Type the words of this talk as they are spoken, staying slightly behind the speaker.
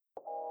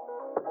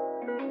Of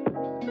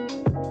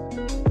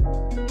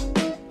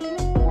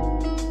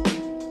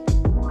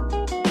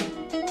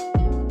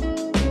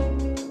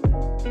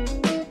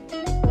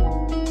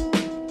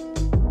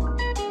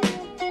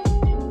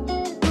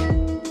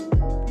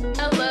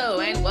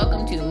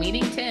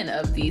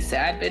the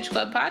Sad Bitch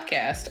Club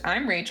podcast.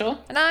 I'm Rachel.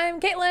 And I'm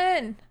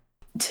Caitlin.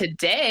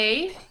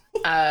 Today,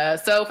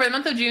 so for the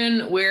month of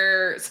June,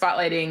 we're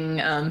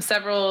spotlighting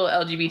several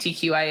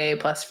LGBTQIA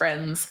plus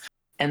friends.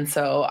 And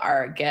so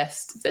our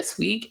guest this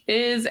week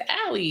is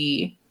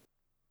Allie.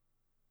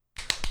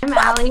 I'm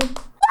Allie.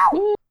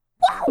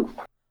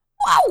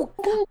 Wow.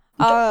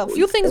 A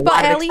few things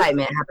about Allie.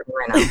 Excitement happening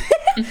right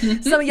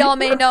now. Some of y'all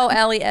may know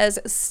Allie as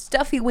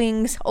Stuffy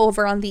Wings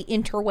over on the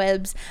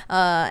interwebs.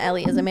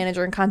 Allie is a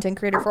manager and content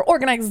creator for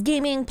Organized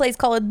Gaming, plays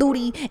Call of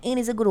Duty, and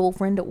is a good old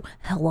friend. Oh,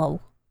 hello.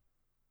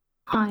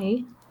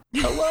 Hi.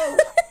 Hello.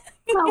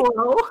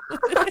 Hello.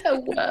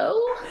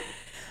 Hello.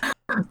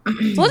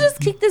 So let's just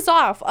kick this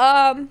off.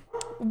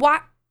 Why?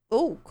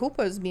 Oh,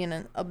 Koopa's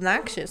being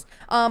obnoxious.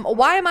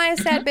 Why am I a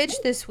sad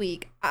bitch this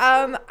week?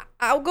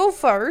 I'll go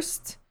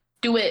first.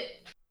 Do it.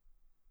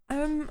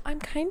 I'm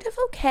kind of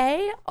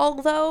okay,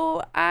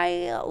 although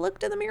I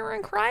looked in the mirror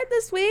and cried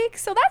this week,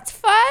 so that's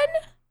fun.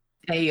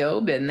 Hey,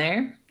 yo, been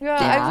there. Yeah,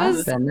 I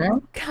was been there.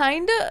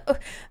 kind of.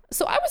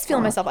 So I was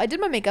feeling myself. I did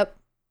my makeup,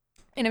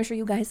 and I'm sure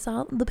you guys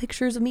saw the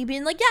pictures of me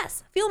being like,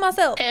 yes, feel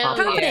myself, Hell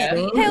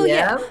confident, yeah. hell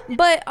yeah.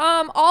 But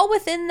all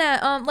within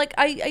that, like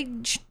I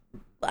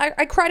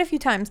cried a few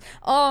times.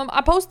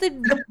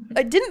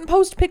 I didn't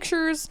post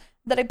pictures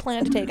that I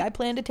planned to take. I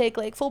planned to take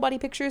like full body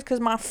pictures because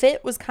my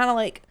fit was kind of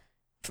like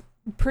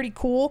pretty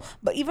cool.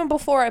 But even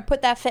before I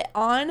put that fit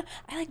on,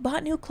 I like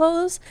bought new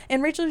clothes.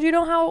 And Rachel, do you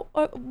know how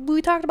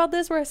we talked about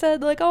this where I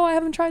said like, oh, I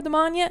haven't tried them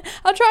on yet?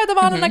 I tried them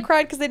on and I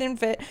cried because they didn't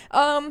fit.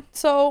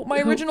 So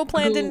my original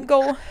plan didn't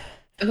go.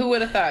 Who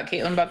would have thought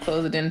Caitlin bought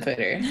clothes that didn't fit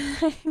her?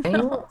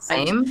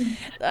 Same.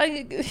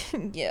 I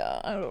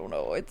don't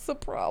know. It's a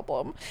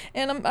problem,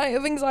 and I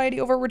have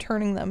anxiety over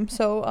returning them.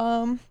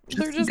 So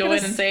they're just go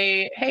in and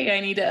say, "Hey,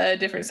 I need a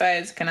different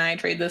size. Can I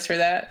trade this for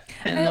that?"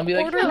 And they'll be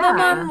like, ordered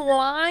them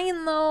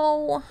online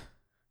though.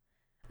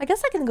 I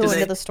guess I can go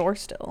into the store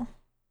still.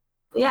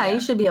 Yeah, you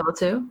should be able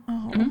to.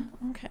 Oh,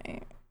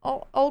 okay.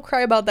 I'll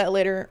cry about that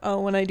later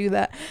when I do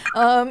that.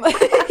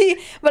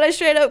 But I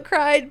straight up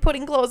cried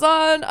putting clothes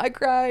on. I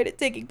cried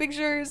taking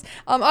pictures.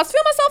 I was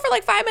feeling myself for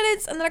like 5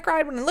 minutes, and then I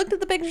cried when I looked at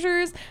the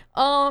pictures.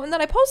 And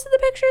then I posted the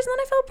pictures, and then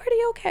I felt pretty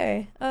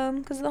okay.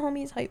 Because the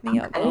homies hyped me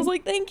up. I was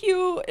like, thank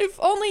you. If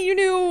only you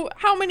knew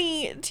how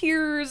many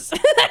tears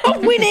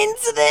went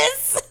into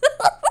this.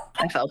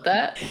 I felt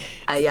that.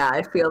 Yeah,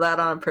 I feel that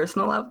on a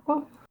personal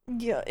level.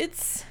 Yeah,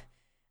 it's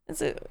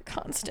a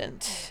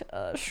constant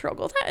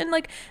struggle. And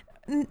like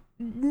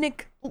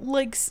Nick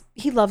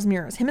he loves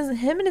mirrors. Him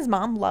and his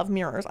mom love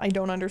mirrors. I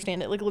don't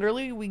understand it. Like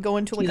literally we go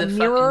into like a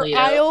mirror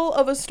aisle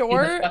of a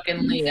store. He's a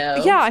fucking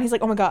Leo. Yeah, and he's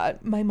like, oh my god,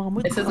 my mom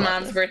would. Is his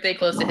mom's birthday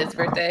close to his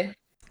birthday?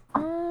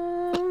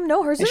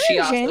 No, hers is in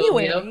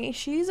January.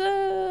 She's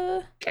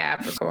a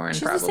Capricorn.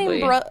 She's probably.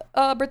 the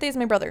same birthday as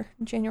my brother,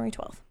 January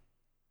 12th.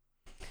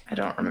 I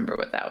don't remember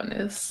what that one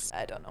is.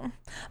 I don't know,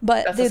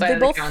 but that's the side of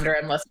the calendar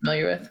I'm less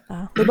familiar with.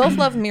 They both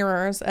love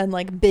mirrors and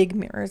like big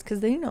mirrors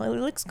because they it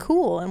looks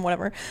cool and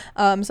whatever.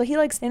 So he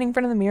like standing in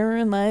front of the mirror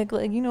and like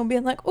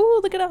being like, oh,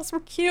 look at us,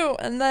 we're cute.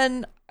 And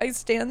then I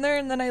stand there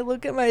and then I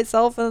look at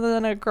myself and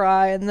then I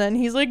cry and then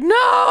he's like,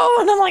 no,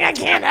 and I'm like, I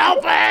can't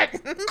help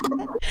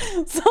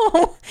it.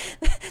 So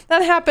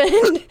that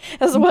happened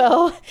as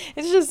well.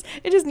 I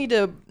just need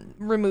to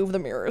remove the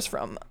mirrors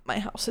from my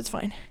house. It's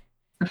fine.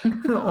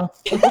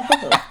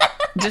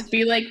 Just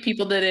be like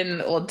people did in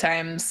old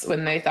times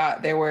when they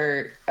thought there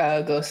were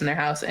ghosts in their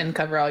house and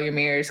cover all your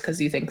mirrors because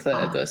you think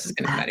the ghost is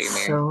going to come out of your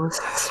mirror.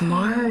 So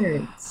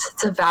smart.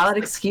 It's a valid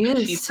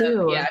excuse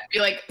too. Yeah, be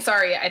like,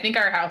 sorry, I think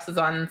our house is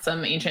on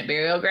some ancient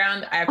burial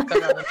ground. I have to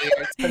cover all the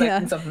mirrors because I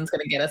think something's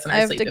going to get us in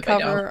our sleep if I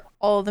don't. I have to cover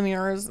all the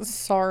mirrors.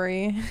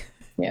 Sorry.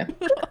 Yeah.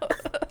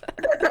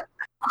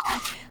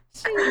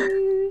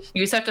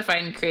 You just have to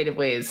find creative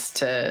ways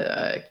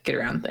to get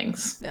around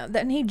things. Yeah,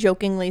 then he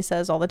jokingly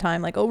says all the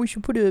time, like, oh, we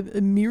should put a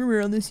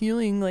mirror on the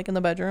ceiling, like in the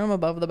bedroom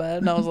above the bed.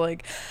 And I was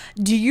like,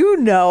 do you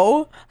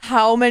know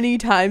how many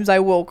times I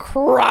will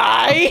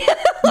cry?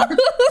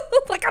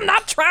 Like, I'm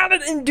not trying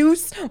to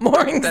induce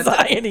more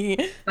anxiety.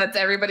 That's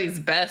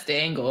everybody's best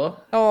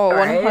angle. Oh,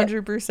 right?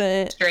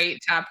 100%.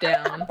 Straight top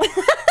down.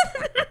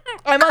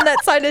 I'm on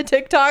that side of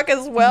TikTok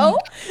as well.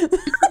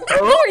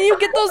 Where you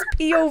get those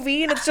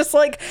POV and it's just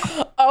like,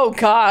 oh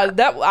god,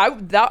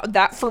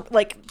 that for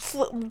like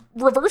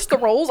reverse the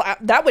roles.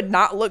 That would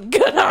not look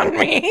good on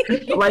me.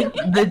 Like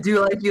the do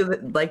like you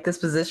like this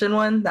position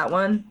one, that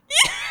one.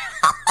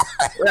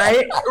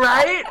 Right.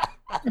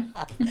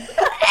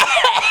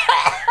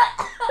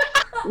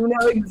 You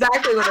know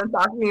exactly what I'm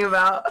talking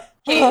about.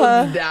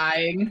 Caitlin's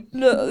dying.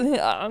 No,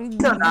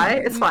 don't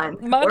die. It's fine.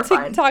 My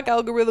TikTok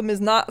algorithm is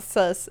not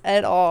sus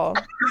at all.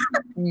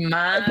 Mine,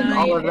 I think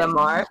all of them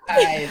are.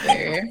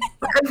 Either.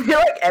 I feel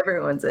like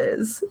everyone's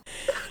is.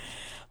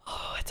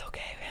 Oh, it's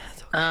okay.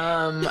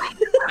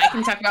 I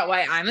can talk about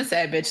why I'm a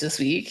sad bitch this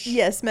week.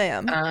 Yes,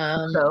 ma'am.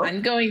 So?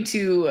 I'm going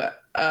to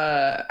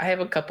I have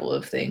a couple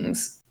of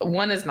things.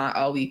 One is not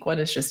all week, one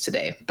is just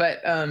today.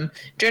 But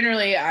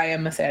generally I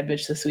am a sad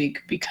bitch this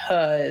week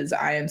because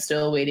I am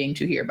still waiting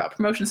to hear about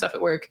promotion stuff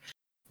at work,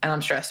 and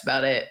I'm stressed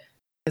about it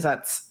because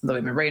that's the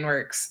way my brain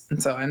works.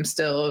 And so I'm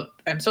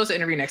supposed to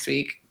interview next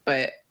week,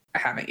 but I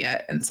haven't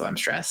yet, and so I'm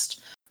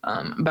stressed.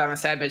 But I'm a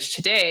sad bitch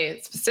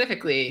today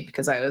specifically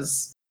because I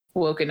was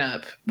woken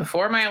up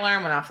before my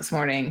alarm went off this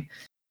morning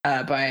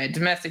by a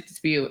domestic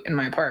dispute in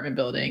my apartment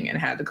building and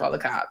had to call the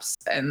cops.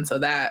 And so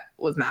that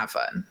was not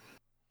fun.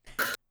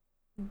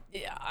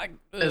 Yeah.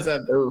 It was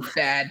a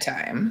bad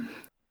time.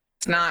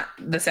 It's not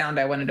the sound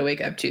I wanted to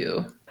wake up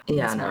to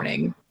this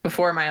morning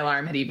before my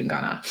alarm had even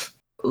gone off.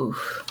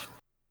 Oof.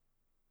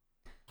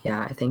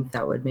 Yeah, I think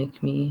that would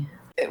make me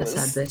a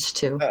sad bitch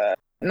too.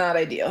 Not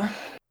ideal.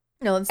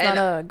 No, it's not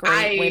a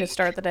great way to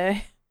start the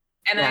day.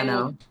 And I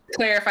will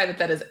clarify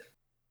that is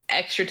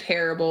extra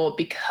terrible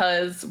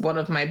because one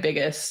of my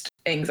biggest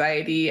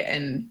anxiety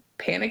and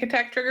panic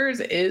attack triggers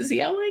is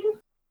yelling.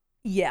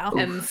 Yeah.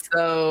 And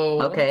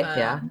so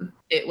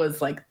it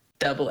was like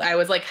double. I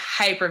was like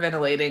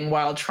hyperventilating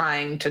while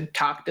trying to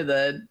talk to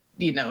the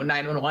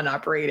 911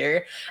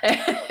 operator,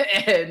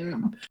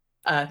 and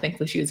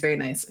thankfully she was very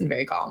nice and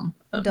very calm.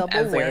 Double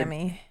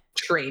whammy.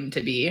 Trained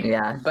to be.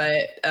 Yeah.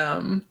 But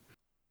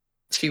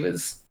she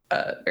was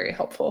very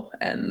helpful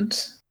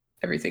and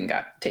everything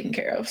got taken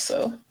care of.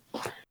 So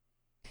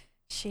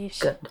sheesh.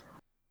 Good.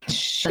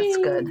 That's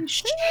good.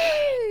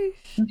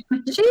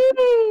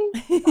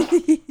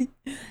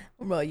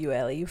 What about you,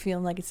 Ellie? You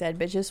feeling like a sad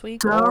bitch this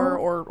week, No.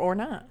 or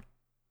not?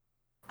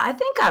 I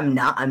think I'm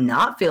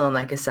not feeling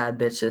like a sad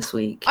bitch this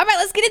week. All right,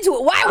 let's get into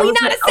it. Why are we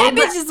not a sad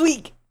bitch this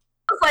week?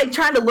 I was like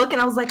trying to look,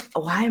 and I was like,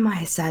 why am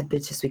I a sad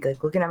bitch this week?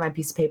 Like looking at my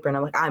piece of paper, and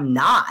I'm like, I'm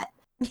not.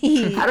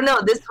 I don't know.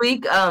 This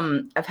week,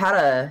 I've had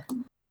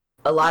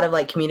a lot of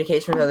like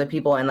communication with other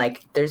people, and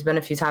like there's been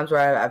a few times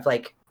where I've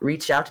like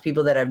reached out to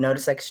people that I've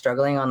noticed like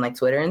struggling on like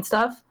Twitter and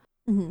stuff.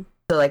 Mm-hmm.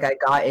 So like I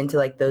got into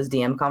like those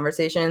DM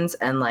conversations,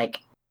 and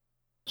like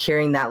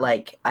hearing that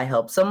like I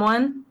help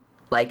someone,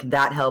 like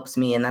that helps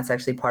me, and that's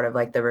actually part of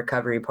like the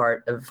recovery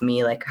part of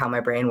me, like how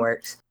my brain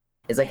works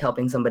is like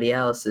helping somebody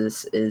else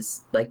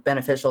is like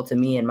beneficial to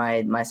me and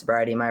my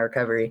sobriety, my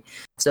recovery.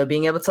 So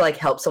being able to like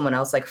help someone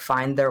else like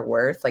find their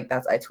worth, like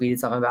I tweeted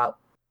something about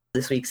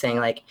this week saying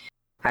like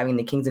having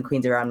the kings and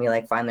queens around me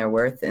like find their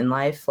worth in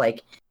life.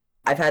 Like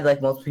I've had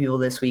like multiple people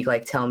this week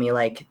like tell me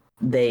like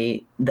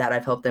that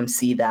I've helped them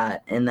see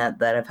that, and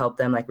that I've helped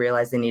them like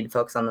realize they need to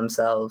focus on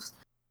themselves.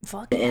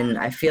 Fuck. And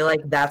I feel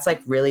like that's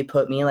like really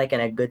put me like in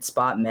a good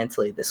spot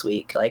mentally this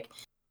week. Like,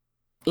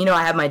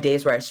 I have my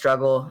days where I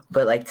struggle,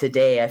 but like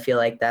today I feel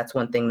like that's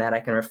one thing that I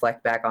can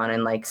reflect back on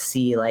and like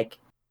see like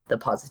the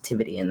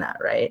positivity in that,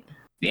 right?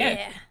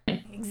 Yeah,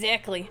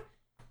 exactly.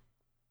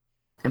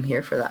 I'm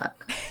here for that.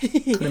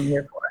 That's what I'm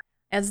here for.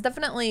 It's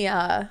definitely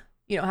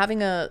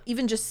having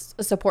even just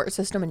a support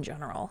system in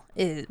general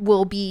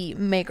will be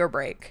make or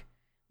break,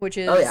 which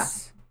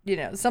is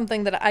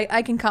something that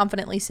I can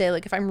confidently say,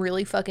 like if I'm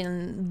really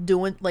fucking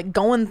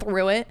going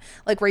through it,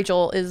 like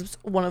Rachel is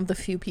one of the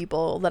few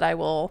people that I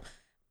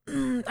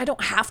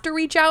don't have to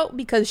reach out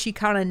because she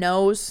kind of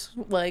knows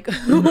like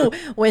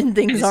when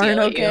things aren't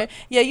okay.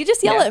 Yeah, you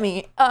just yell at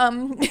me.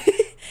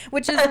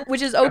 Which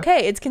is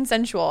okay. It's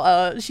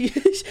consensual. She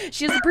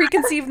has a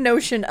preconceived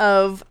notion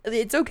of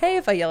it's okay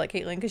if I yell at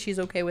Caitlin because she's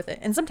okay with it,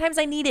 and sometimes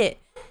I need it.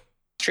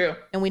 True.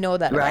 And we know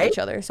that about each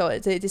other, so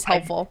it is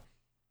helpful.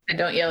 I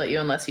don't yell at you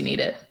unless you need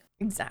it.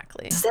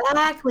 Exactly.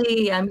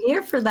 I'm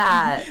here for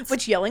that.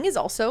 Which yelling is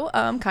also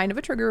kind of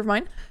a trigger of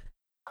mine.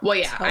 Well,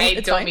 yeah, So I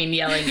don't mean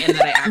yelling in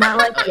that I actually Not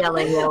like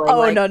yelling. Oh,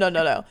 like,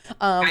 no.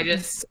 I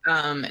just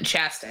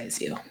chastise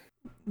you.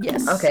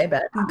 Yes. Okay,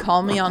 bet.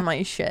 Call me on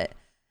my shit.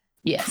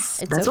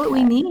 Yes. That's what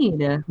we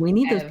need. We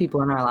need those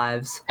people in our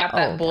lives. Got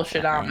that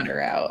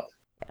bullshitometer out.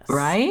 Yes.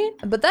 Right?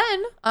 But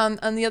then,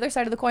 on the other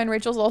side of the coin,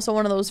 Rachel's also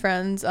one of those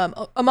friends,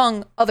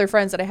 among other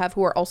friends that I have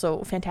who are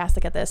also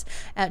fantastic at this,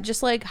 at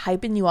just like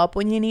hyping you up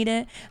when you need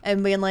it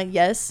and being like,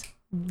 yes,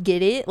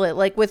 get it.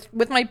 Like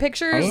with my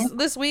pictures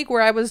this week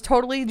where I was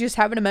totally just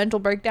having a mental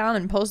breakdown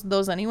and posted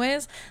those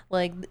anyways,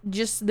 like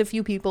just the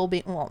few people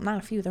not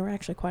a few, there were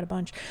actually quite a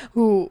bunch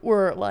who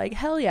were like,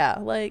 hell yeah,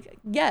 like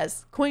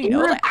yes, queen.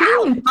 Pop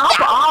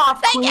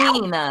off,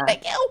 queen.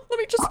 Thank you. Let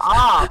me just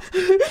off.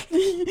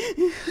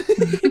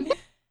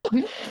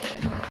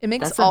 It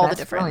makes That's all the best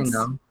difference,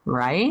 feeling, though,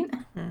 right?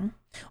 Mm-hmm.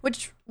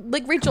 Which,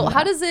 like, Rachel,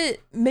 how does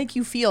it make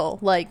you feel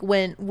like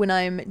when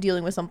I'm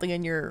dealing with something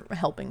and you're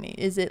helping me?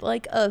 Is it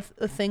like a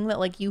thing that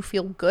like you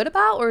feel good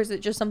about, or is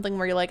it just something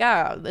where you're like,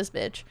 this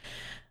bitch?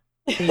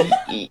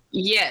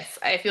 Yes,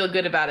 I feel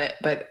good about it,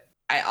 but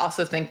I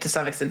also think to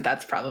some extent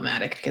that's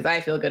problematic because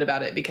I feel good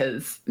about it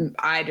because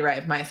I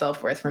derive my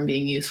self-worth from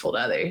being useful to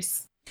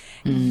others.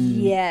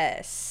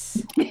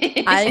 Yes.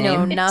 I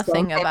know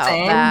nothing about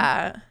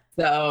that.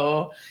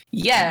 So,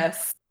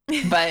 yes,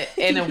 but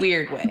in a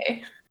weird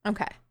way.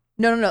 Okay.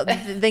 No.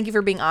 Thank you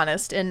for being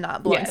honest and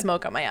not blowing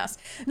smoke on my ass.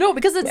 No,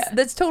 because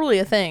that's totally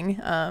a thing.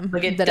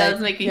 Like it does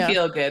make me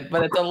feel good,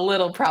 but it's a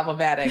little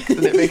problematic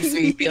because it makes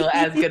me feel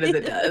as good as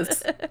it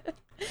does.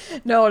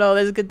 No,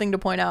 that's a good thing to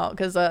point out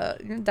because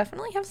you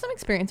definitely have some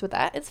experience with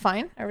that. It's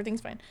fine.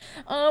 Everything's fine.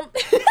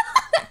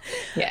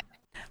 Yeah.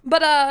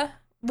 But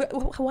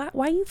why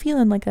are you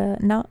feeling like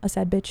not a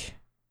sad bitch,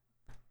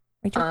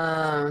 Rachel?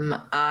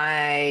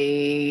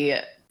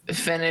 I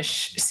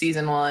finished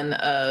season 1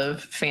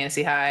 of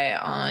Fantasy High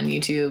on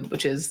YouTube,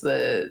 which is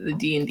the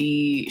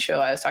D&D show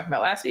I was talking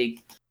about last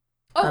week.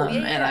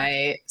 And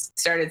I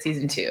started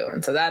season 2,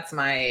 and so that's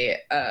my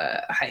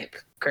hype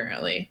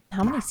currently.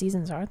 How many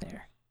seasons are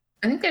there?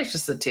 I think there's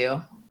just the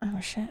 2. Oh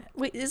shit!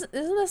 Wait, isn't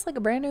this like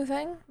a brand new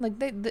thing? Like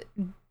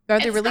are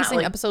they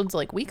releasing episodes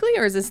like weekly,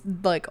 or is this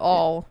like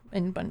all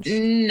in bunch?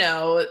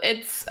 No,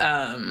 it's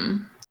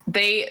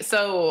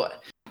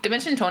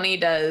Dimension 20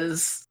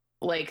 does,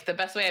 like, the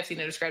best way I've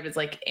seen it described is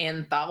like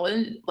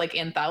anthology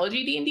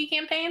D&D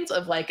campaigns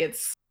of like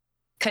it's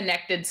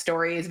connected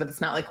stories, but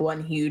it's not like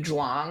one huge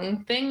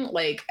long thing.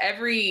 Like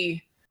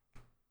every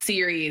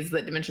series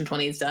that Dimension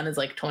 20 has done is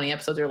like 20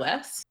 episodes or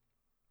less.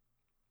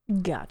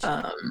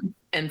 Gotcha.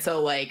 And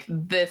so like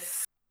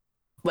this,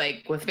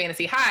 like with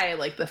Fantasy High,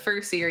 like the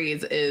first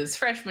series is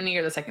freshman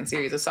year, the second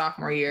series is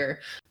sophomore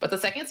year, but the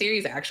second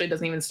series actually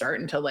doesn't even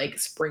start until like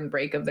spring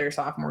break of their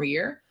sophomore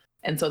year.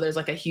 And so there's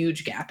like a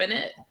huge gap in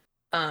it.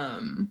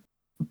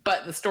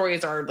 But the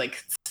stories are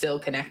like still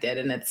connected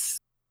and it's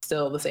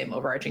still the same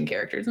overarching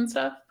characters and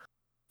stuff.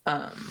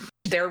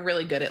 They're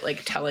really good at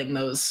like telling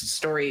those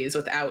stories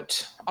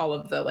without all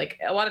of the, like,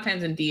 a lot of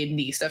times in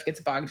D&D stuff gets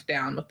bogged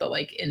down with the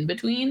like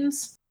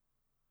in-betweens.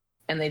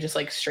 And they just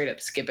like straight up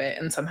skip it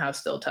and somehow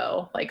still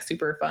tell like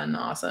super fun,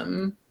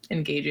 awesome,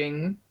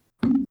 engaging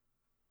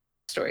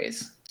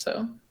stories.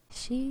 So,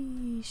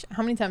 sheesh.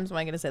 How many times am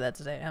I going to say that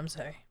today? I'm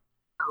sorry.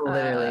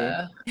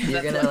 Literally,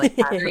 you're gonna like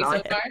pass it on,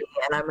 and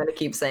I'm gonna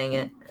keep saying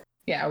it.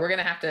 Yeah, we're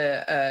gonna have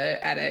to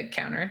add a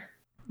counter.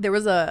 There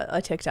was a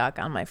TikTok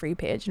on my free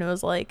page, and it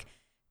was like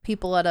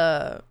people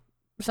at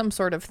some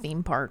sort of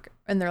theme park,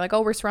 and they're like,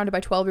 "Oh, we're surrounded by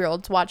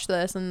 12-year-olds. Watch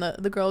this," and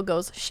the girl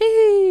goes,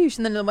 "Sheesh,"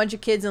 and then a bunch of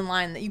kids in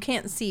line that you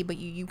can't see, but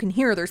you can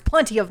hear. There's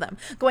plenty of them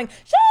going,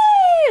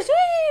 "Sheesh,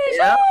 sheesh,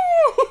 Yep.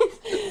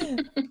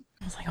 sheesh."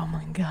 I was like, "Oh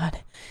my god,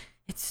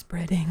 it's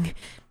spreading."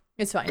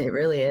 It's fine. It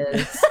really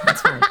is.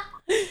 It's fine.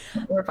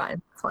 We're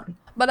fine. It's fine.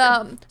 But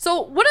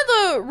so one of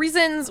the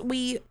reasons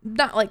we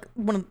wanted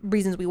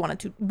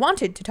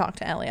to talk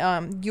to Allie.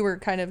 You were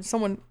kind of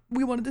someone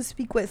we wanted to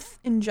speak with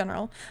in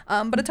general.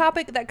 But a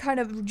topic that kind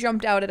of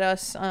jumped out at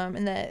us,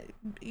 and that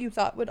you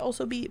thought would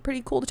also be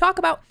pretty cool to talk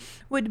about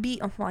would be,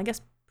 well, I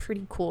guess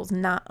pretty cool is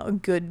not a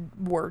good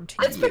word to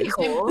use. It's pretty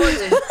cool.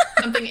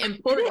 Something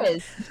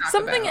important.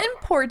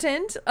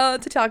 Important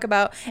to talk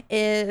about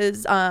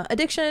is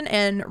addiction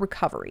and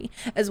recovery,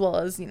 as well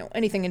as,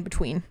 anything in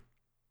between.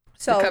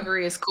 So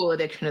recovery is cool,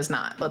 addiction is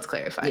not. Let's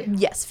clarify.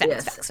 Yes,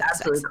 facts.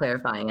 Absolutely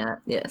clarifying that.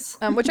 Yes.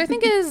 Which I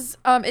think is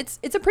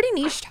it's a pretty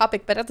niche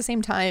topic, but at the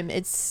same time,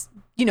 it's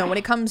when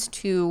it comes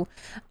to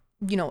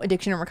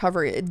addiction and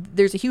recovery,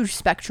 there's a huge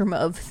spectrum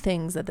of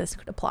things that this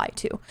could apply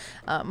to,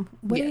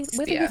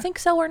 whether you think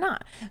so or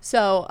not.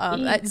 So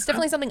it's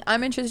definitely something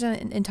I'm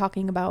interested in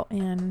talking about,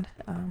 and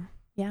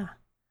yeah,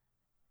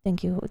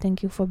 thank you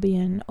for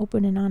being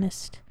open and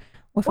honest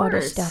with all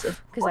this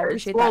stuff, because I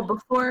appreciate that. Well,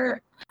 before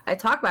I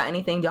talk about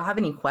anything, do y'all have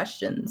any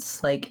questions?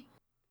 Like,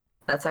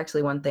 that's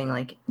actually one thing.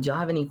 Like, do y'all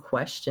have any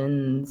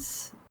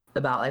questions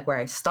about like where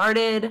I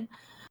started?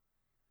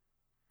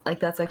 Like,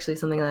 that's actually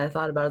something that I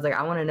thought about. I was like,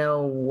 I want to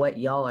know what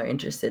y'all are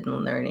interested in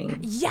learning.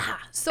 Yeah.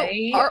 So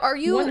are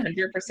you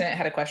 100%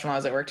 had a question while I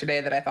was at work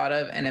today that I thought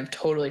of and have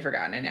totally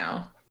forgotten it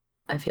now.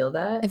 I feel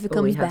that. If it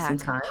comes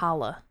back,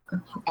 holla.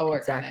 I'll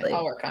work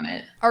on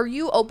it. Are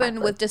you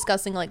open with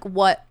discussing like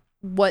what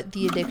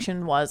the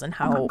addiction was and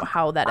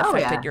how that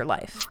affected your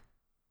life?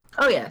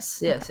 Oh,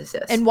 yes.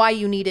 And why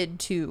you needed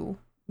to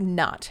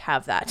not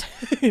have that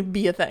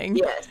be a thing.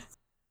 Yes.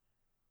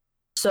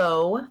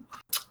 So,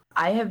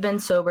 I have been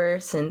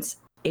sober since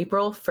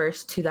April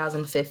 1st,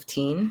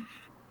 2015.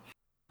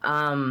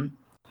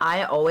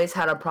 I always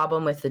had a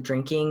problem with the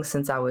drinking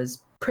since I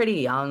was pretty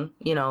young.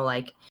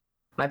 Like,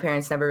 my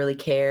parents never really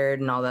cared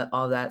and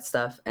all that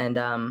stuff. And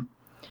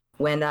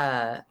when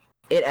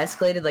it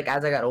escalated, like,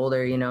 as I got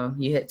older, you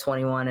hit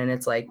 21 and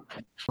it's like,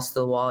 to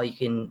the wall, you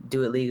can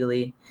do it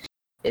legally.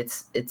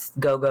 It's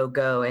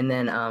go. And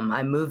then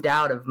I moved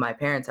out of my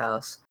parents'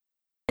 house,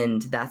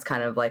 and that's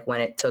kind of like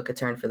when it took a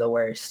turn for the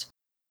worst.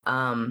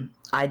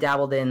 I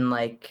dabbled in,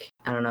 like,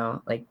 I don't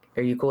know, like,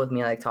 are you cool with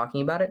me like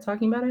talking about it?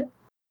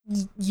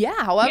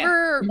 Yeah,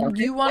 however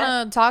you want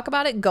to talk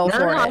about it, go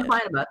for it. I'm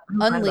fine about it.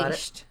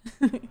 Unleashed.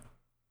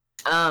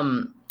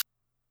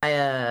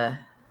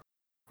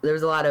 There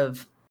was a lot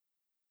of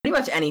pretty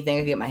much anything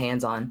I could get my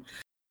hands on.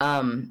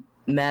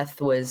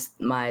 Meth was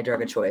my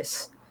drug of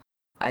choice.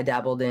 I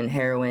dabbled in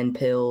heroin,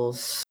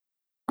 pills,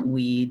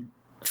 weed.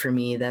 For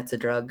me, that's a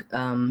drug.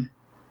 Alcohol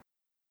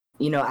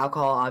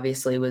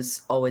obviously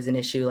was always an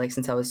issue, like,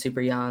 since I was super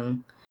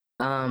young.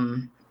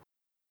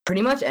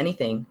 Pretty much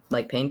anything,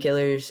 like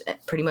painkillers,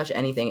 pretty much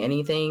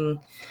anything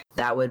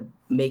that would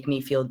make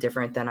me feel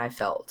different than I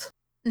felt.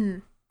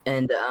 Mm.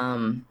 And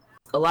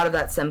a lot of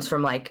that stems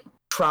from like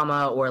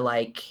trauma or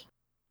like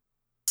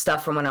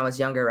stuff from when I was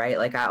younger, right?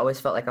 Like I always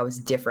felt like I was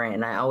different,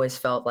 and I always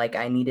felt like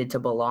I needed to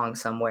belong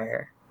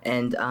somewhere.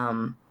 And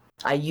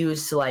I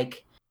used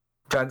like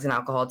drugs and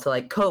alcohol to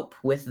like cope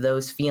with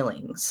those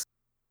feelings.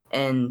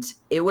 And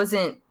it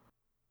wasn't,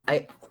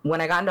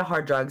 when I got into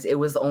hard drugs, it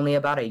was only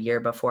about a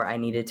year before I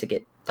needed to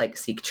get like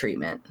seek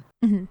treatment.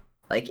 Mm-hmm.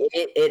 Like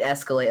it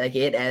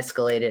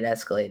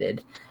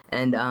escalated.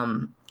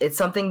 And it's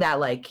something that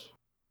like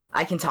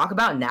I can talk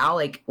about now.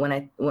 Like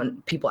when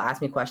people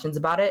ask me questions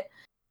about it,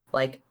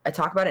 like I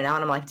talk about it now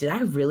and I'm like, did I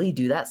really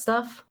do that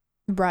stuff?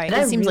 Right.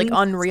 It seems like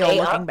unreal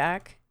looking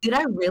back. Did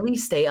I really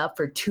stay up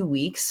for 2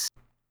 weeks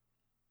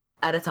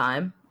at a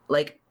time?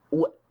 Like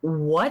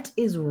what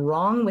is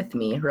wrong with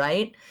me,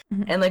 right?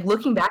 Mm-hmm. And like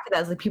looking back at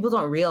that, it's like people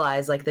don't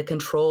realize like the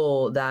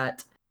control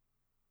that,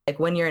 like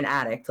when you're an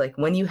addict, like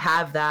when you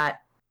have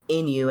that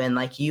in you and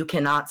like you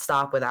cannot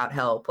stop without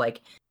help,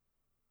 like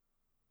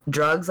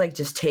drugs like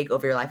just take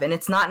over your life. And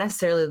it's not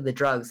necessarily the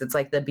drugs, it's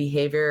like the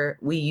behavior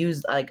we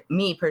use. Like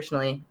me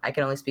personally, I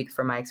can only speak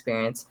from my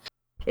experience,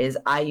 is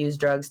I use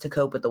drugs to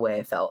cope with the way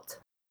I felt.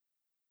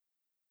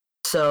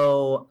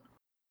 So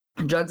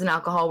drugs and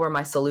alcohol were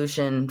my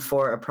solution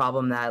for a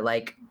problem that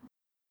like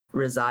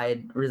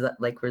resided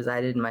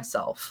in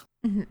myself.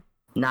 Mm-hmm.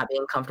 Not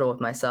being comfortable with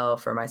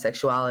myself or my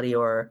sexuality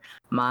or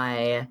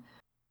my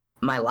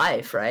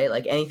life, right?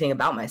 Like anything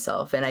about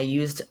myself. And I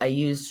used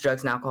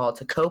drugs and alcohol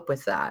to cope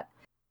with that.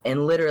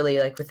 And literally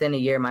like within a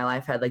year, my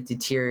life had like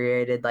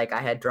deteriorated. Like I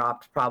had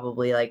dropped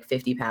probably like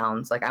 50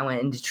 pounds. Like I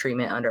went into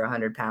treatment under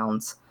 100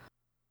 pounds.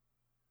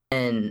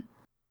 And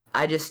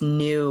I just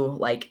knew,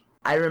 like,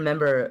 I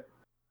remember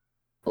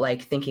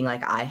like thinking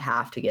like I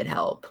have to get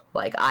help.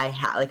 Like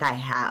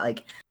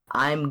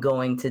I'm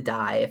going to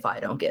die if I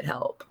don't get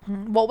help.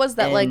 What was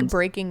that like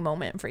breaking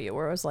moment for you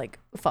where it was like,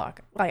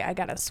 fuck, like I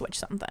gotta switch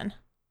something?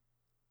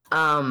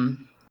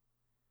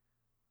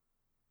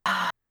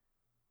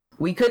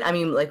 We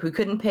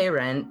couldn't pay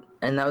rent,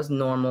 and that was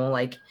normal.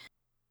 Like,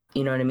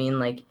 you know what I mean?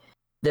 Like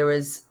there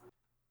was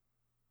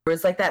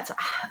like that.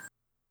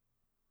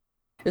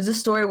 There's a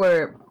story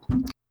where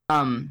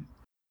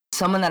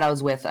someone that I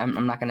was with,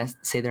 I'm not gonna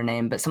say their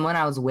name, but someone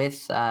I was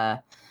with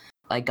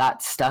like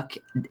got stuck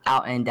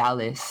out in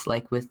Dallas,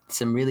 like with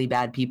some really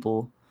bad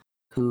people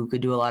who could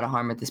do a lot of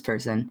harm with this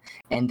person,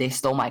 and they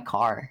stole my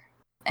car,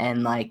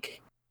 and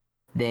like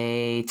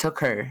they took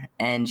her,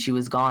 and she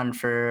was gone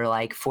for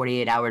like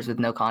 48 hours with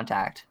no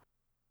contact.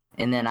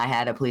 And then I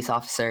had a police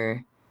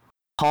officer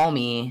call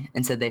me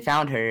and said they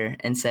found her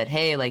and said,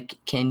 hey, like,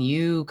 can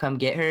you come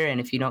get her? And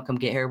if you don't come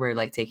get her, we're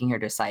like taking her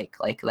to psych.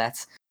 Like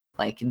that's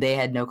like, they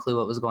had no clue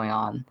what was going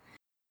on.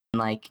 And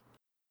like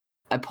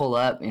I pull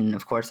up, and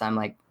of course I'm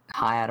like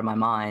high out of my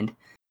mind,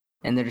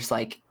 and they're just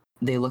like,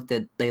 they looked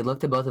at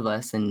both of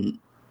us, and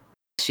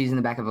she's in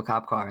the back of a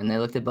cop car, and they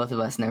looked at both of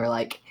us and they were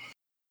like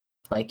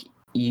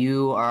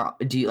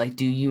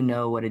do you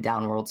know what a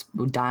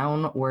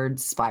downward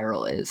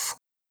spiral is?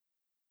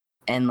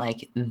 And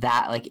like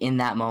that, like in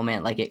that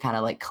moment, like it kind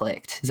of like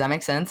clicked. Does that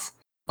make sense?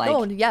 Like,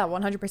 oh yeah,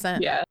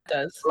 100%. Yeah, it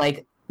does.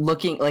 Like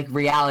looking, like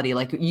reality,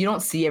 like you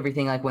don't see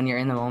everything like when you're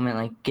in the moment,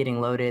 like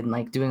getting loaded and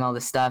like doing all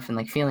this stuff and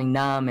like feeling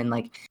numb and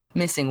like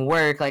missing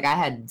work. Like I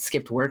had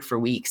skipped work for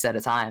weeks at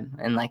a time,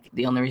 and like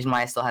the only reason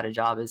why I still had a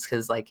job is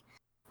because like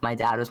my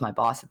dad was my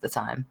boss at the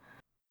time.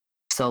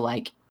 So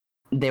like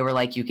they were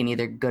like, you can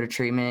either go to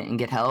treatment and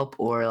get help,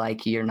 or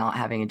like you're not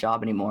having a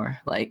job anymore.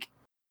 Like, you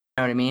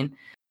know what I mean?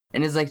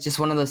 And it's like just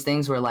one of those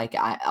things where like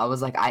I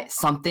was like,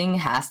 something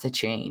has to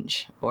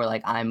change, or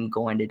like I'm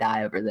going to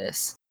die over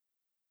this.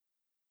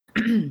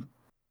 And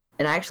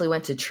I actually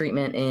went to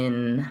treatment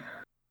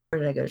where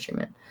did I go to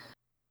treatment?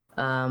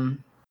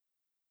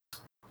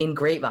 In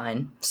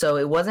Grapevine. So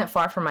it wasn't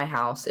far from my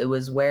house. It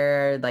was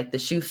where like the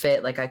shoe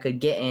fit, like I could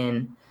get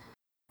in,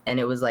 and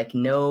it was like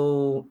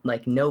no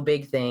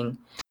big thing.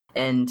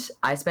 And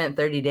I spent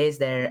 30 days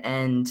there,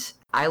 and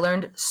I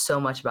learned so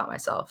much about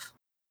myself.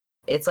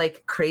 It's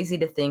like crazy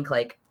to think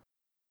like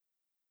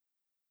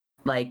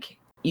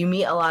you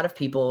meet a lot of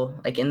people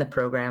like in the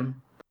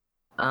program.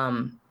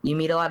 You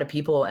meet a lot of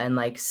people and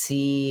like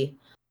see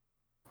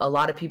a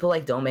lot of people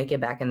like don't make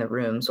it back in the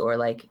rooms, or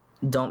like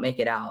don't make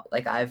it out.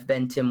 Like I've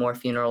been to more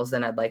funerals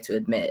than I'd like to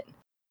admit.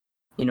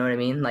 You know what I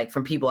mean? Like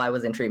from people I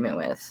was in treatment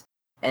with.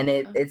 And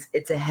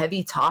it's a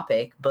heavy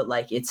topic, but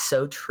like it's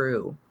so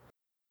true.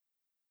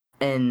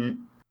 And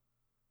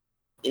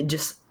it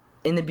just,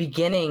 in the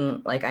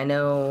beginning, like I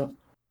know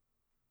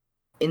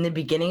in the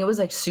beginning it was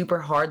like super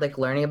hard, like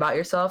learning about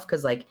yourself,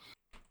 because like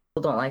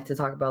people don't like to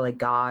talk about like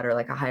God or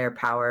like a higher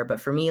power.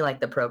 But for me, like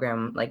the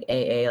program, like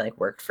AA, like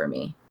worked for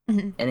me.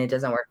 Mm-hmm. And it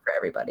doesn't work for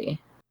everybody.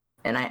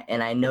 And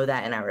I know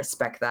that, and I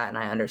respect that, and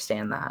I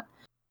understand that.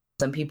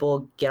 Some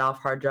people get off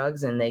hard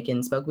drugs and they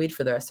can smoke weed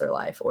for the rest of their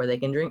life, or they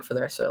can drink for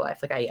the rest of their life.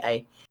 Like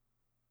I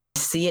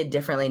see it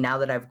differently now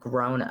that I've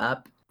grown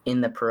up in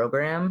the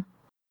program.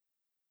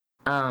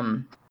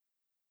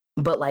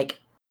 But like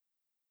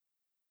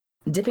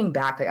dipping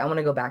back, like I want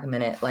to go back a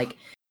minute, like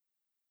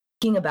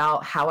thinking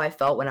about how I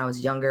felt when I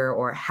was younger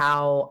or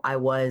how I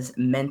was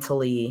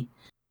mentally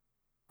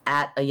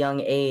at a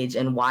young age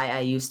and why I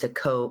used to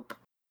cope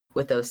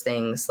with those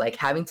things. Like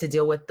having to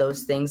deal with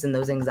those things and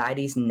those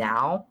anxieties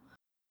now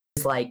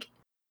is like,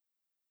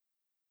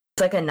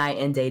 it's like a night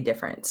and day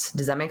difference.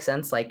 Does that make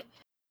sense? Like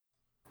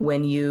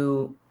when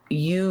you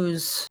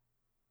use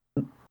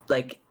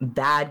like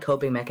bad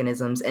coping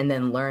mechanisms and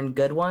then learn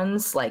good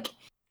ones, like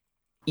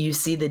you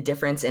see the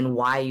difference in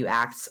why you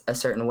act a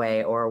certain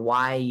way or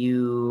why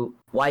you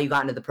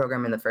got into the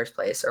program in the first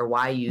place or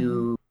why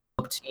you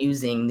stopped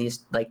using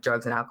these like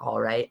drugs and alcohol,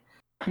 right?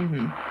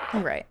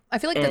 Right. I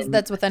feel like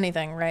that's with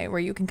anything, right? Where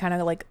you can kind of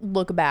like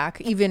look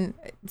back. Even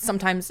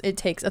sometimes it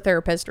takes a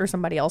therapist or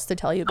somebody else to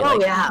tell you,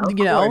 like,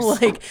 you know,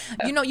 like,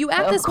 you know, you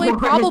act this way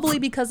probably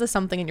because of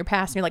something in your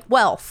past, and you're like,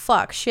 well,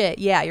 fuck, shit,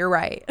 yeah, you're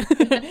right.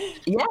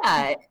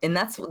 Yeah, and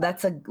that's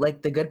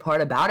like the good part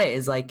about it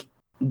is like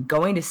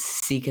going to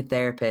seek a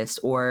therapist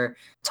or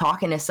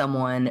talking to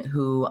someone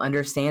who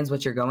understands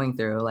what you're going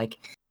through. Like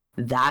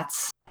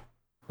that's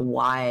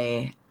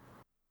why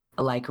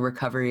like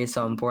recovery is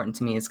so important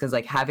to me, is because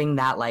like having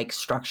that like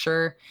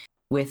structure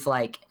with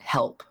like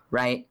help,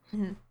 right?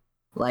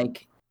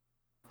 Like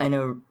I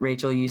know,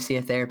 Rachel, you see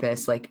a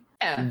therapist, like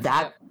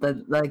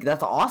like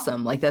that's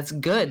awesome, like that's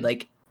good,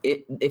 like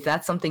if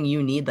that's something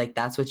you need, like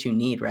that's what you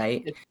need,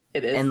 right?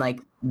 It is. And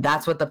like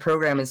that's what the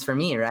program is for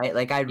me, right?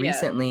 Like I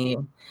recently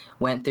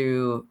went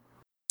through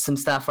some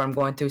stuff, or I'm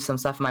going through some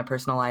stuff in my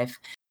personal life,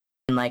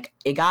 and like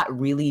it got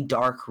really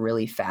dark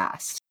really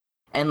fast.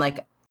 And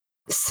like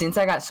since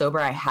I got sober,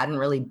 I hadn't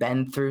really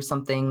been through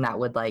something that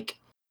would like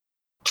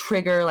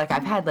trigger, like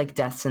I've had like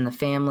deaths in the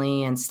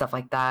family and stuff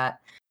like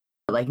that,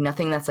 but like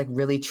nothing that's like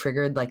really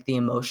triggered like the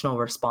emotional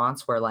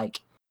response where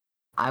like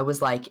I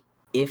was like,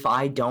 if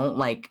I don't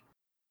like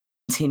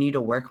continue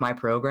to work my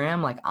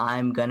program, like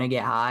I'm gonna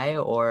get high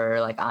or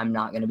like I'm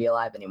not gonna be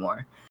alive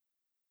anymore.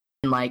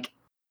 And like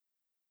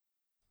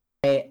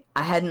I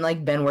hadn't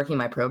like been working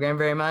my program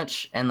very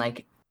much and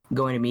like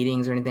going to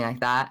meetings or anything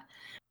like that.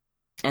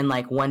 And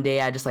like one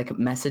day I just like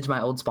messaged my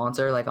old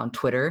sponsor like on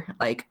Twitter.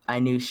 Like I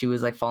knew she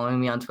was like following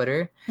me on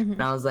Twitter.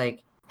 And I was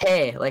like,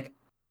 hey, like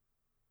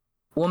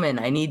woman,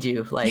 I need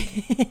you. Like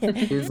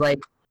she was like,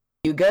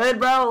 you good,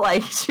 bro?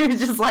 Like she was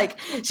just like,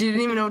 she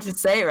didn't even know what to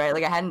say, right?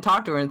 Like I hadn't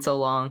talked to her in so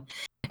long.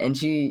 And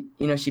she,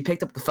 you know, she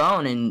picked up the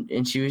phone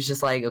and she was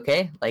just like,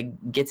 okay, like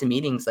get to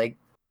meetings, like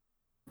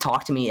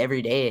talk to me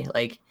every day,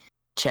 like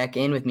check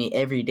in with me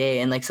every day.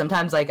 And like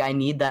sometimes like I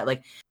need that,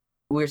 like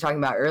we were talking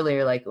about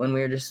earlier, like when we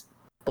were just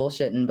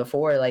bullshitting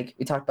before, like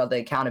we talked about the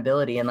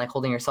accountability and like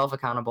holding yourself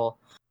accountable.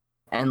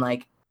 And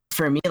like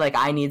for me, like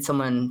I need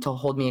someone to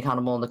hold me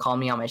accountable and to call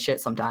me on my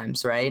shit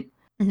sometimes, right?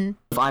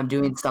 If I'm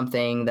doing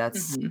something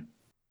that's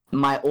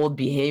my old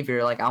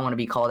behavior, like I want to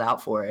be called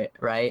out for it,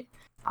 right?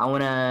 I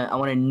want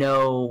to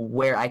know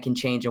where I can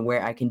change and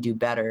where I can do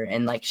better,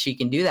 and like she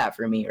can do that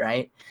for me,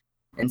 right?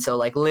 And so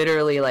like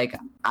literally like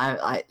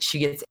she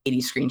gets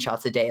 80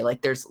 screenshots a day,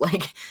 like there's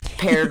like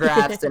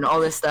paragraphs and all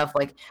this stuff,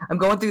 like I'm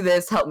going through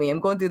this, help me,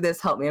 I'm going through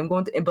this, help me, I'm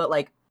going through. But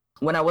like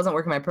when I wasn't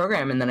working my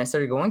program and then I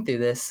started going through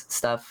this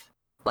stuff,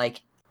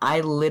 like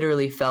I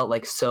literally felt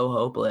like so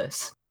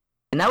hopeless.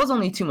 And that was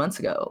only 2 months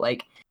ago.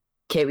 Like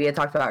Kate, we had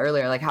talked about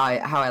earlier, like how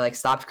I like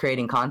stopped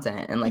creating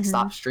content and like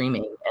stopped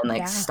streaming and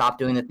like stopped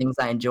doing the things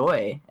I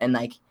enjoy. And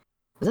like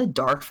it was a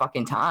dark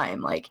fucking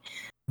time. Like,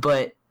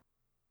 but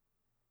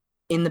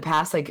in the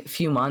past like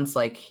few months,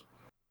 like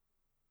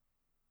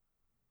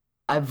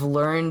I've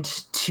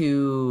learned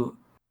to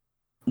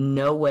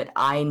know what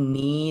I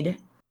need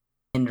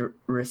and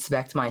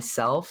respect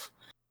myself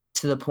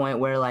to the point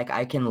where like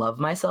I can love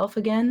myself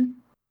again.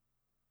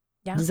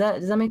 Yeah. Does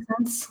that make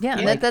sense?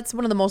 Yeah, that's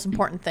one of the most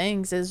important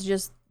things, is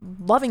just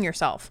loving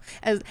yourself.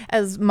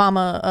 As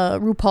Mama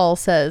RuPaul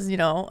says, you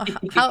know,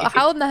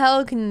 how in the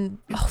hell can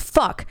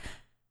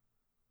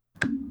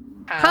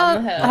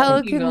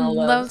How can you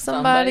love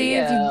somebody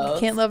if you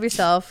can't love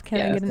yourself?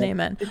 Can I get an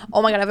amen?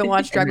 Oh my god, I haven't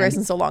watched Drag Race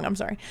in so long. I'm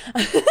sorry.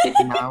 Now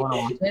I want to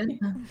watch it.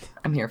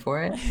 I'm here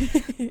for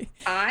it.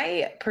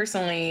 I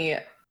personally,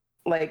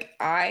 like,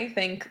 I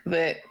think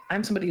that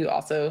I'm somebody who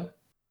also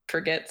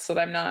forgets that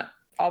I'm not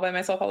all by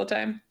myself all the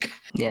time.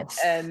 Yes.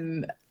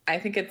 And I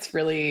think it's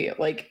really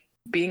like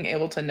being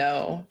able to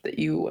know that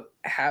you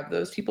have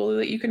those people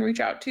that you can reach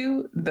out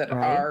to that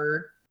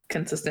are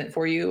consistent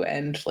for you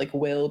and like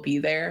will be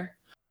there.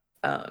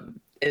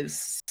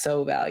 Is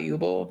so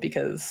valuable,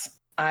 because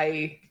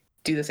I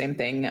do the same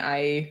thing.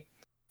 I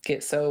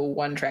get so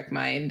one-track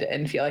mind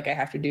and feel like I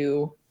have to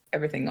do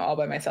everything all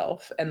by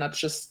myself, and that's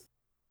just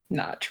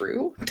not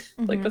true.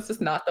 Like that's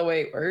just not the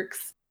way it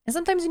works. And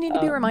sometimes you need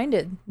to be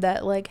reminded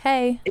that like,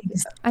 hey,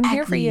 I'm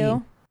here for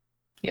you.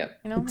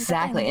 Yep. You know,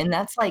 exactly. And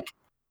that's like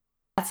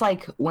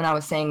when I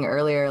was saying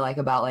earlier, like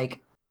about like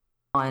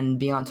on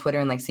being on Twitter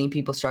and like seeing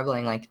people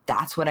struggling, like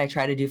that's what I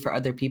try to do for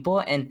other people.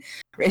 And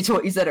Rachel,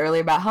 what you said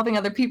earlier about helping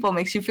other people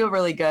makes you feel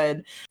really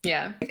good.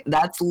 Yeah. Like,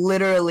 that's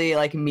literally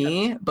like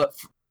me, but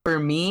for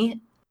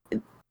me,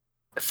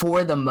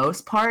 for the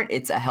most part,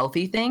 it's a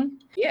healthy thing.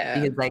 Yeah.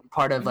 Because like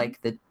part of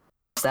like the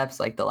steps,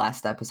 like the last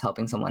step is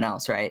helping someone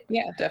else, right?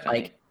 Yeah,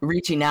 definitely. Like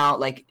reaching out,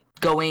 like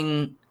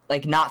going,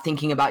 like not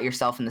thinking about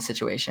yourself in the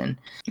situation.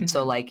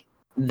 So like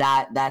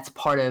that's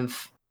part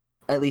of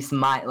at least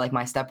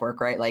my step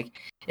work, right? Like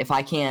if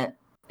I can't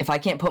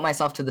put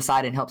myself to the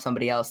side and help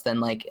somebody else, then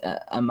like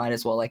I might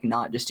as well like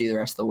not just do the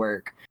rest of the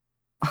work.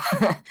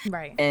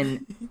 Right.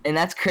 And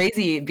that's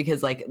crazy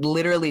because like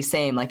literally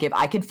same, like if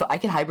I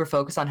could hyper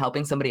focus on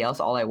helping somebody else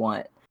all I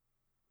want.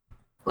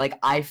 Like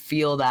I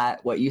feel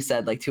that what you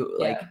said, like to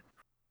like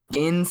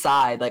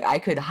inside, like I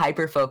could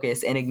hyper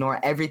focus and ignore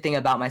everything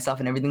about myself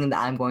and everything that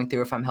I'm going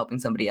through if I'm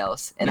helping somebody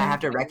else. And I have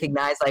to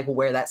recognize like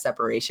where that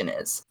separation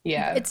is.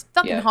 Yeah. It's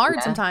fucking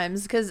hard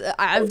sometimes because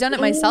I've done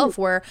it myself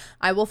where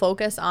I will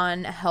focus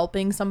on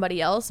helping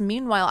somebody else.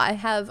 Meanwhile, I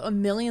have a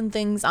million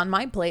things on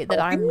my plate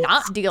that I'm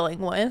not dealing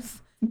with.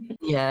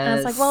 Yeah. And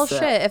it's like, well,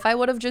 shit, if I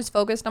would have just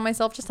focused on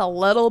myself just a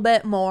little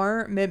bit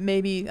more,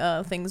 maybe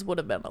things would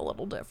have been a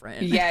little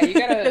different. Yeah,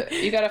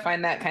 you gotta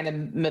find that kind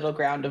of middle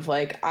ground of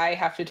like, I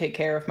have to take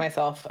care of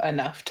myself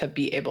enough to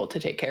be able to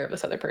take care of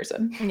this other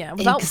person. Yeah,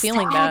 without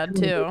feeling bad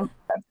too.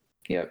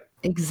 Yep.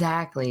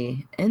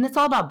 Exactly. And it's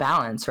all about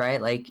balance,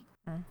 right? Like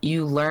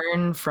you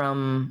learn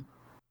from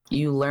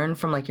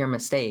like your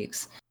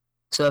mistakes.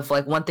 So if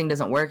like one thing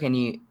doesn't work and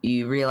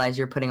you realize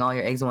you're putting all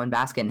your eggs in one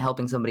basket and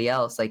helping somebody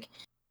else, like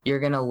you're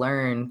going to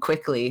learn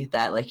quickly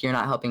that like you're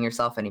not helping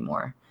yourself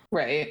anymore.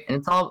 Right. And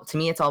it's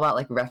all about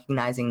like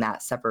recognizing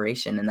that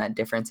separation and that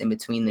difference in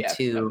between the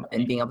two, definitely.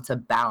 And being able to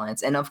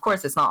balance. And of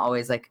course, it's not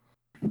always like,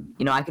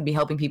 you know, I could be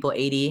helping people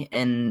 80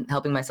 and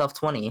helping myself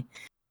 20.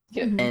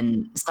 Yeah.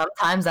 And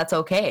sometimes that's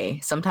okay.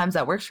 Sometimes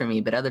that works for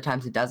me, but other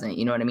times it doesn't.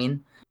 You know what I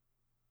mean?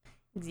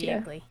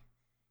 Exactly.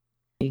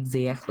 Yeah.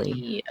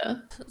 Exactly. Yeah.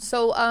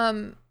 So,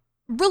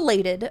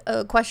 related,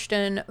 a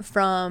question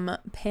from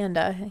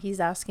Panda. He's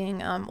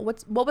asking,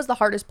 what was the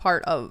hardest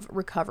part of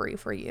recovery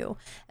for you?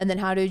 And then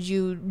how did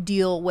you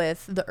deal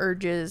with the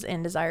urges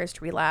and desires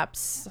to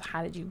relapse?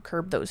 How did you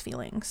curb those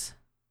feelings?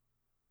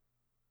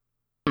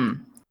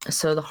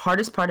 So the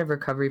hardest part of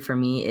recovery for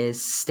me is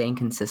staying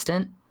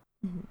consistent.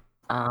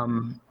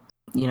 Mm-hmm.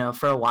 You know,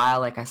 for a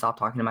while, like I stopped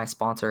talking to my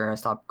sponsor, I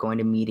stopped going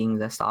to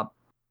meetings, I stopped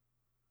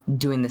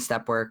doing the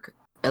step work.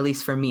 At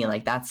least for me,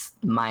 like that's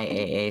my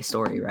AA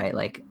story, right?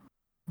 Like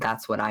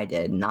that's what I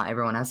did. Not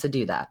everyone has to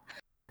do that.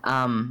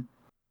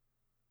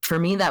 For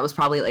me, that was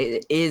probably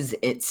like,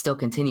 it still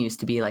continues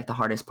to be like the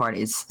hardest part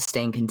is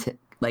staying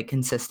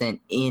consistent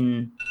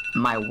in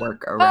my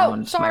work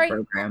around my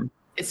program.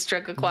 It's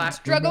struggle clock.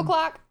 Struggle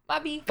clock.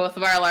 Bobby. Both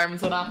of our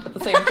alarms went off at the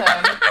same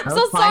time. I'm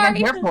so sorry. I'm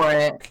here for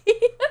it.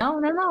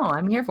 No,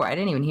 I'm here for it. I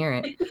didn't even hear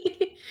it.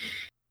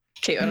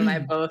 Caitlin and I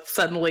both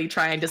suddenly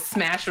trying to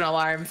smash an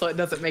alarm so it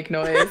doesn't make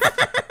noise.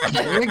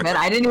 You're good.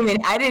 I didn't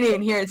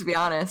even hear it, to be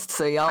honest.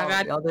 So y'all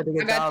did a good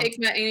job. I got to take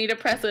my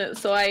antidepressant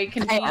so I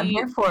can be I'm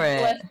here for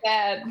it. less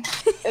sad.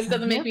 It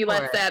doesn't make me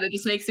less sad. It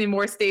just makes me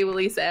more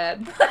stably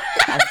sad.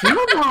 I feel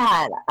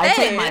that. I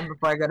take mine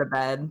before I go to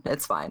bed.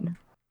 It's fine.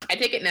 I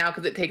take it now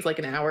because it takes like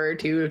an hour or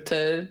two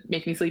to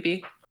make me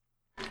sleepy.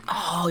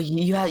 Oh,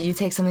 you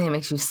take something that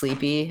makes you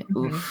sleepy?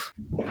 Oof.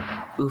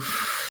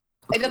 Oof.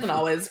 It doesn't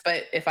always,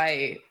 but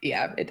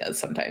it does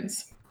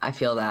sometimes. I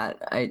feel that.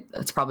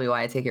 That's probably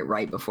why I take it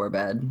right before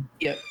bed.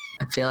 Yep.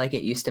 I feel like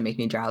it used to make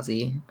me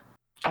drowsy.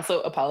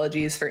 Also,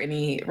 apologies for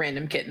any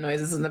random kitten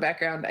noises in the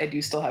background. I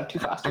do still have 2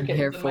 foster kittens. I'm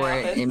here for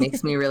it. It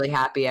makes me really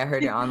happy. I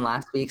heard it on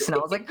last week's, and I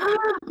was like,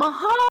 my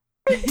heart.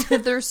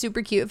 They're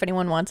super cute. If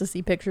anyone wants to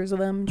see pictures of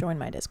them, join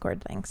my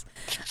Discord. Thanks.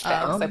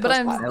 But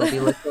I will be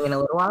listening in a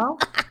little while.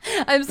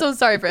 I'm so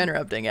sorry for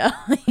interrupting you.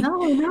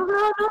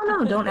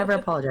 No. Don't ever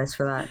apologize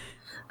for that.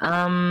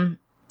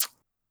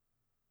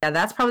 Yeah,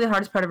 that's probably the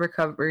hardest part of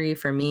recovery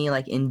for me,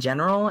 like in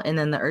general. And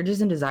then the urges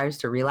and desires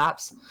to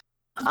relapse.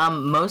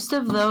 Most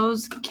of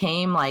those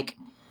came like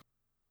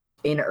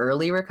in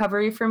early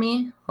recovery for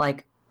me.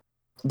 Like,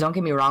 don't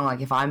get me wrong.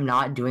 Like, if I'm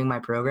not doing my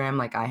program,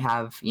 like I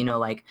have, you know,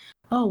 like,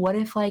 oh, what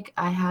if like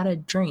I had a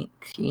drink?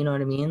 You know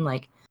what I mean?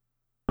 Like,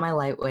 my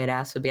lightweight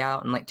ass would be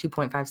out in like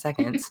 2.5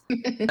 seconds.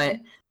 But,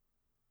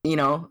 you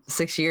know,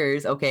 6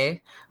 years,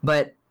 okay.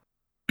 But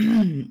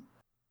I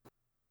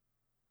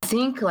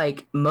think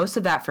like most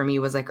of that for me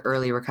was like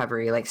early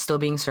recovery, like still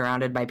being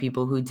surrounded by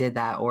people who did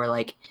that, or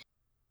like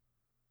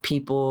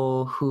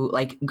people who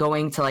like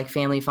going to like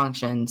family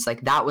functions.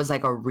 Like that was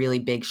like a really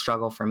big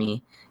struggle for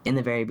me in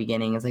the very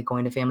beginning, is like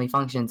going to family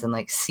functions and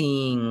like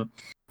seeing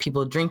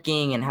people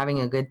drinking and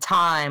having a good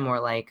time, or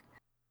like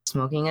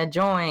smoking a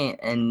joint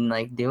and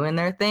like doing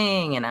their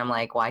thing. And I'm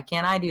like, why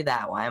can't I do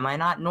that? Why am I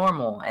not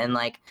normal? And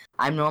like,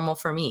 I'm normal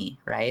for me,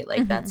 right?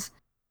 Like that's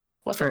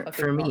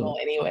for me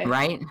anyway,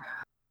 right?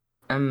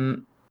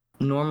 I'm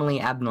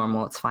normally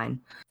abnormal. It's fine.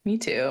 Me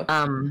too.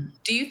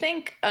 Do you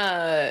think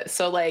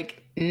so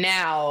like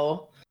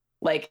now,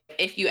 like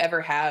if you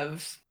ever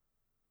have,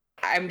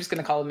 I'm just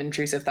gonna call them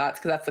intrusive thoughts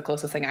because that's the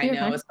closest thing I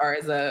know as far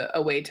as a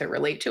way to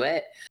relate to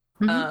it.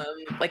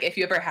 Like if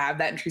you ever have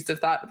that intrusive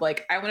thought of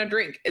like, I want to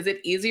drink, is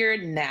it easier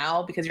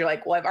now because you're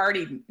like, well, I've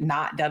already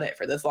not done it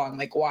for this long.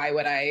 Like, why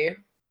would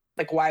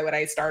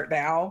I start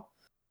now?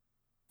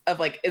 Of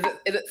like, is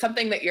it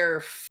something that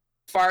you're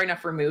far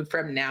enough removed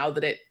from now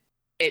that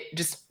it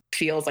just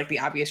feels like the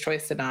obvious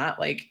choice to not?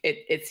 Like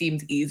it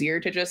seems easier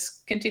to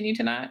just continue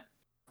to not?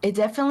 It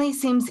definitely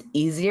seems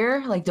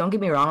easier. Like, don't get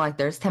me wrong. Like,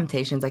 there's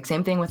temptations. Like,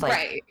 same thing with like,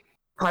 Right.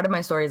 part of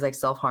my story is like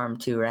self-harm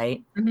too,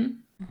 right? Mm-hmm.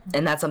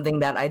 And that's something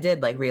that I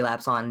did like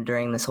relapse on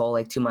during this whole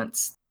like 2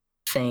 months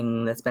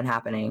thing that's been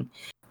happening.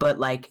 But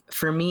like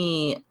for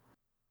me,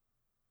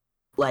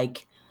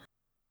 like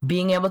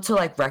being able to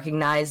like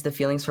recognize the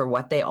feelings for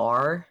what they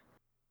are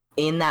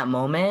in that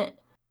moment,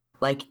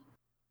 like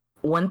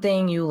one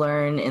thing you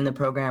learn in the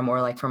program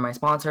or like from my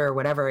sponsor or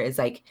whatever is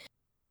like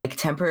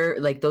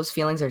those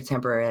feelings are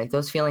temporary. Like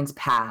those feelings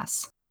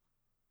pass,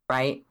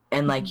 right?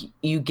 And like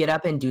you get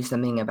up and do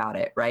something about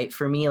it, right?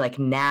 For me, like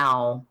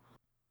now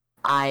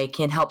I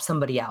can help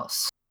somebody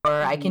else,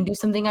 or I can do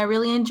something I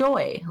really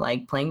enjoy,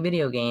 like playing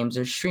video games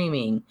or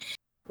streaming,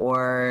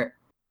 or,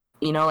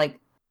 you know, like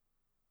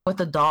with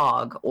a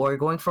dog or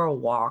going for a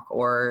walk,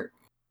 or,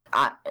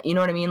 you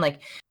know what I mean?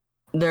 Like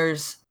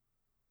there's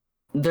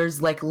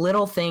like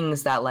little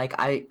things that like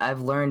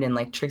I've learned in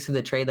like tricks of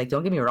the trade. Like,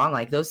 don't get me wrong,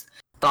 like those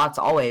thoughts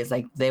always,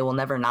 like they will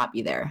never not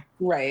be there.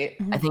 Right.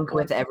 I think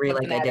with every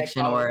like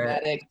addiction or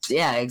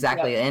yeah,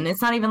 exactly. Yep. And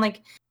it's not even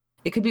like,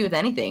 it could be with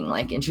anything,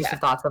 like intrusive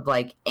thoughts of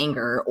like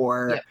anger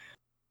or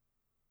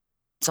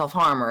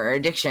self-harm or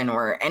addiction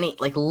or any,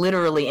 like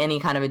literally any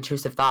kind of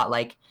intrusive thought.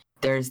 Like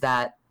there's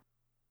that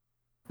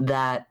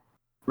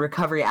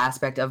recovery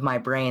aspect of my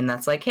brain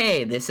that's like,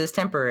 hey, this is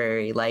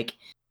temporary. Like,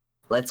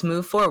 let's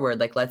move forward.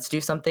 Like, let's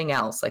do something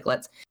else. Like,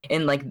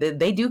 and like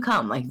they do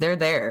come, like they're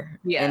there.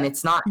 Yeah. And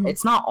it's not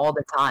all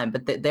the time,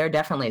 but they're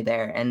definitely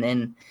there. And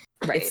then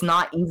it's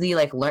not easy.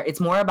 Like it's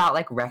more about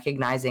like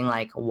recognizing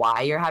like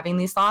why you're having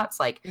these thoughts.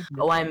 Like,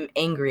 oh, I'm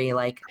angry.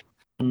 Like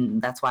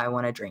that's why I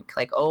want to drink.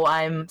 Like, oh,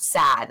 I'm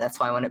sad. That's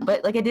why I want to.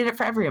 But like I did it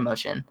for every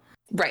emotion.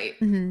 Right.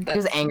 I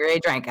was angry, I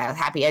drank. I was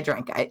happy, I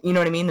drank. You know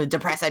what I mean?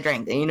 Depressed, I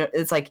drank. You know,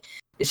 it's like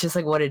it's just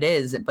like what it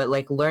is. But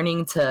like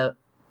learning to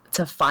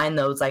find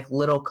those like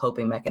little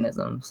coping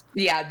mechanisms.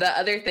 Yeah, the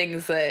other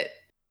things that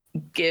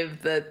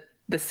give the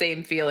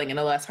same feeling in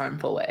a less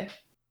harmful way.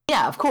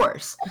 Yeah, of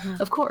course.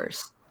 Of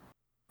course.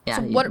 Yeah,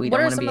 so what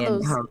are some of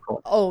those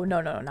harmful. Oh,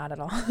 no, not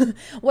at all.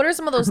 What are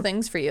some of those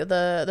things for you?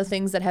 The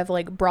things that have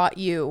like brought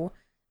you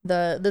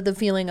the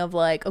feeling of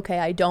like, okay,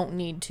 I don't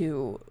need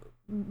to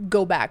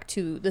go back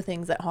to the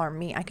things that harm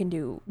me. I can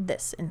do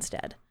this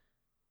instead.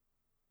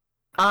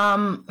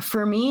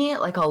 For me,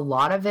 like a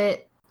lot of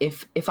it,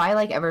 if I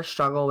like ever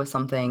struggle with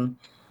something,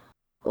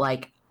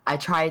 like I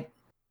talked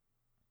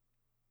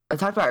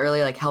about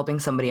earlier, like helping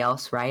somebody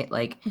else, right?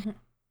 Like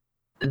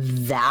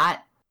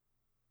that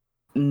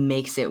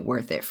makes it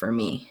worth it for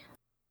me.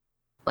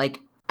 Like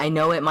I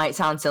know it might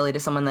sound silly to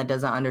someone that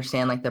doesn't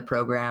understand like the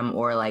program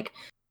or like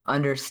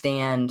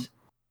understand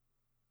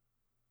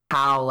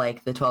how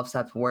like the 12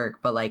 steps work,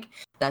 but like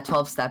that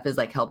 12 step is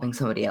like helping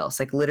somebody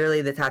else. Like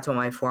literally the tattoo on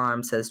my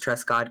forearm says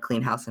trust God,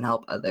 clean house, and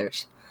help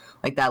others.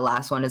 Like that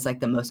last one is like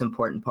the most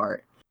important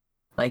part.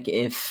 Like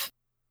if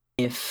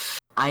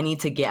I need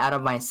to get out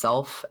of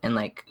myself and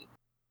like it's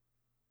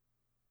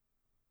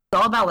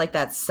all about like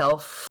that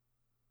self,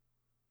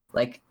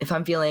 like if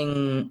I'm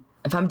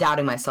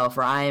doubting myself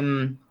or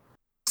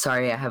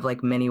sorry, I have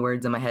like many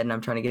words in my head and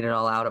I'm trying to get it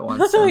all out at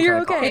once. So you're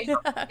okay.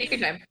 Take your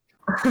time.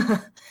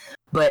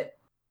 But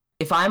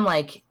if I'm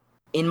like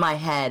in my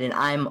head and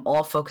I'm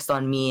all focused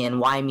on me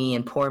and why me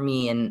and poor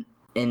me and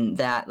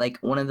that, like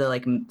one of the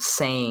like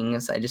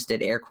sayings, I just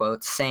did air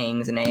quotes,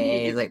 sayings in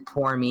AA is like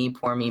pour me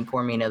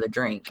another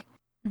drink.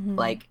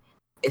 Like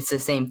it's the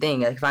same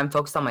thing. Like if I'm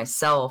focused on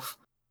myself,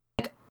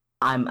 like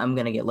I'm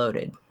gonna get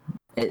loaded.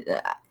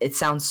 It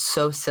sounds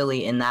so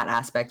silly in that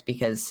aspect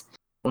because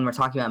when we're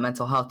talking about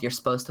mental health, you're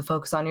supposed to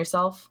focus on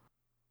yourself,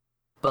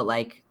 but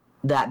like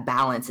that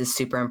balance is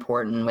super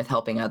important with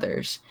helping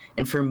others.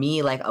 And for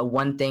me, like a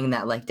one thing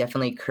that like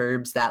definitely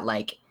curbs that,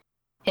 like,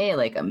 hey,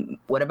 like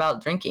what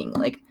about drinking?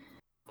 Like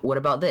what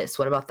about this?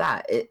 What about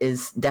that? It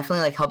is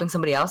definitely like helping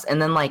somebody else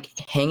and then like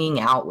hanging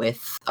out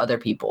with other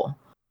people.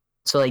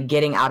 So like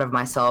getting out of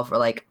myself or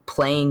like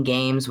playing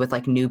games with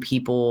like new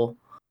people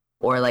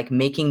or like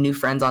making new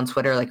friends on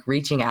Twitter, like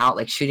reaching out,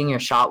 like shooting your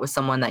shot with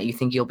someone that you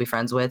think you'll be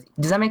friends with.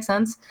 Does that make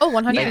sense? Oh,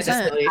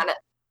 100%. Like,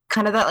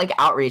 kind of that like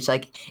outreach.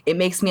 Like it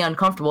makes me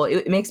uncomfortable.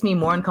 It makes me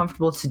more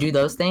uncomfortable to do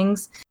those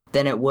things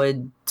than it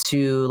would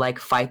to like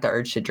fight the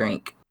urge to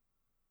drink.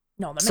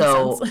 No, that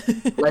makes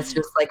sense. Let's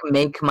just like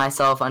make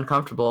myself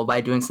uncomfortable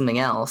by doing something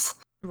else.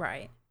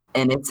 Right.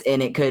 And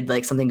it could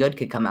like something good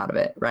could come out of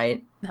it,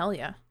 right? Hell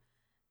yeah.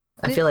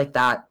 I feel like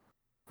that.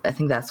 I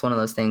think that's one of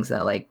those things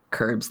that like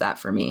curbs that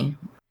for me.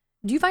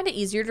 Do you find it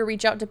easier to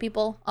reach out to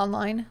people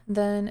online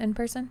than in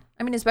person?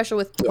 I mean, especially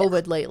with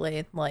COVID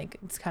lately, like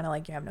it's kind of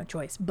like you have no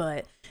choice,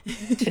 but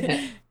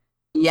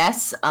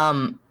yes.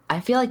 I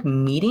feel like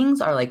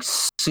meetings are like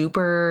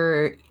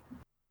super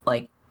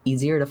like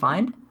easier to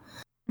find.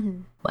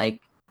 Mhm.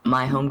 Like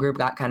my home group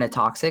got kind of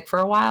toxic for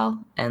a while,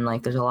 and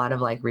like there's a lot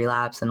of like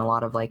relapse and a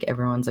lot of like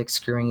everyone's like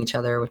screwing each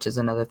other, which is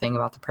another thing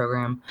about the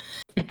program.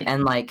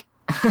 And like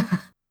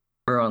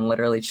everyone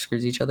literally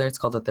screws each other. It's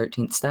called the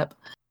 13th step.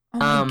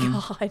 Oh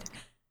my god.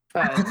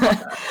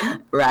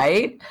 Fun.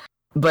 Right?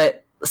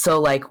 But so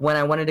like when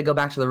I wanted to go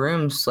back to the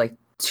rooms like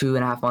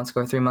 2.5 months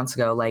ago or 3 months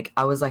ago, like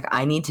I was like,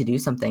 I need to do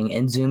something,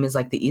 and Zoom is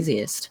like the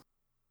easiest.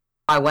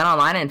 I went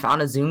online and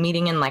found a Zoom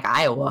meeting in like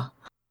Iowa.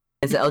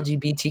 It's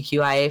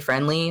LGBTQIA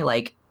friendly.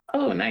 Like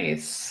Oh,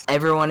 nice.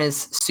 everyone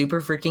is super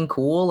freaking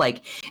cool.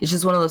 Like it's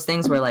just one of those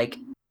things where like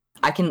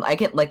I can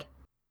like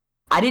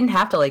I didn't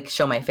have to like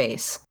show my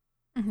face.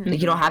 Mhm.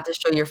 Like you don't have to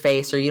show your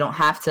face, or you don't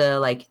have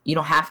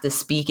to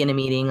speak in a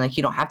meeting. Like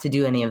you don't have to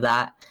do any of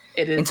that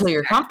It is until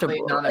you're actually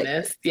comfortable. Like,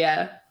 anonymous.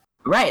 Yeah.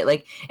 right.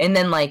 Like, and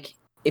then like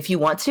if you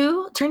want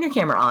to turn your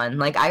camera on,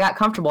 like I got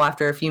comfortable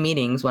after a few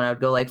meetings when I would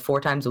go like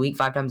 4 times a week,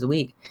 5 times a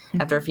week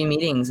after a few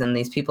meetings, and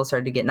these people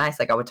started to get nice.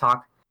 Like I would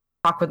talk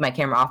with my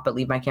camera off, but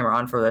leave my camera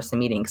on for the rest of the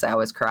meeting because I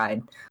always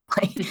cried.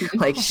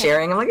 Like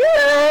sharing. I'm like,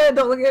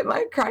 don't look at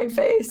my cry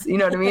face. You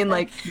know what I mean?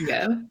 Like,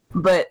 Yeah.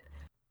 but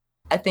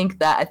I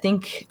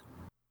think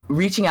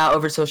reaching out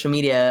over social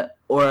media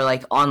or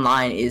like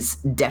online is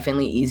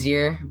definitely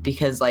easier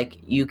because like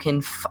you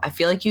can I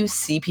feel like you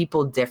see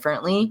people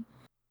differently.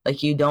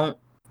 Like you don't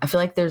I feel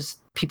like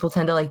people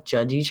tend to like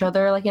judge each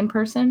other like in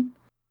person.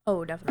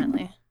 Oh,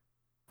 definitely.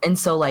 And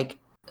so like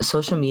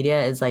social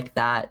media is like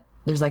that,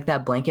 there's like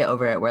that blanket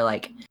over it where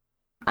like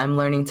I'm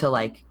learning to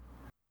like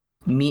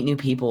meet new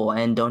people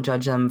and don't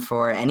judge them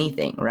for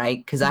anything, right?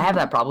 Because I have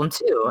that problem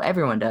too.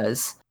 Everyone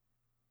does.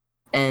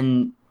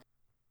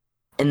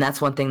 And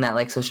that's one thing that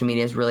like social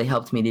media has really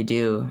helped me to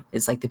do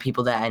is like the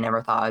people that I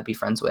never thought I'd be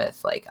friends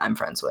with, like I'm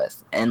friends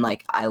with, and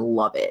like I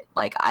love it.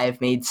 Like I've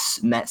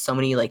met so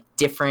many like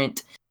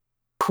different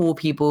cool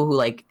people who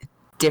like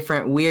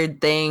different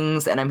weird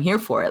things, and I'm here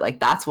for it. Like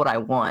that's what I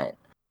want.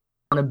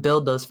 I want to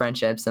build those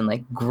friendships and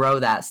like grow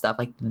that stuff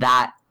like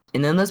that.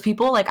 And then those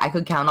people like I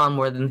could count on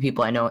more than the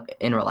people I know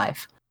in real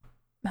life.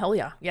 Hell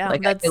yeah. Yeah.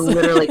 Like that's I can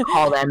literally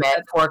call them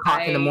at 4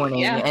 o'clock in the morning,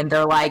 yeah. and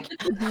they're like,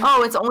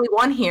 "Oh, it's only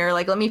one here.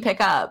 Like, let me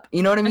pick up."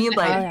 You know what I mean?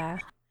 Like, oh, yeah.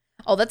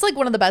 Oh, that's like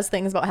one of the best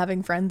things about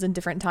having friends in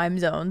different time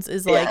zones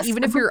is like Yes.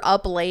 even if you're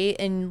up late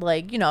and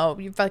like, you know,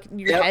 your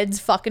Yep. head's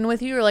fucking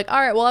with you, you're like, all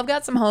right, well, I've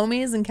got some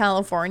homies in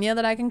California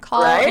that I can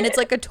call, Right? and it's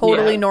like a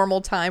totally Yeah.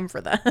 normal time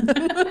for them.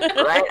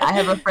 right? I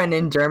have a friend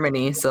in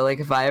Germany, so like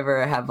if I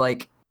ever have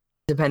like,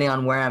 depending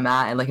on where I'm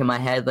at and like in my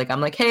head, like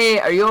I'm like, "Hey,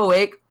 are you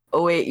awake?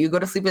 Oh wait, you go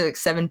to sleep at like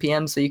 7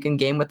 p.m. so you can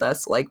game with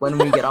us like when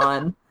we get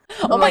on."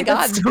 Oh I'm my like, god,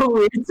 that's so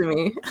weird to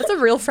me. that's a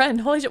real friend.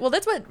 Holy shit! Well,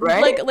 that's what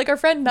Right? like our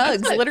friend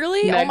Nugs, what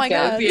literally. Oh Nugs my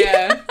does, god,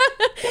 yeah.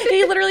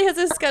 he literally has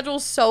his schedule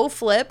so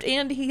flipped,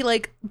 and he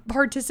like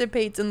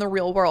participates in the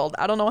real world.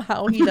 I don't know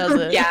how he does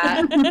it.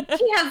 Yeah.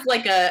 He has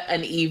like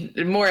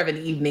more of an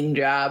evening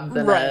job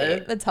than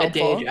Right, that's a day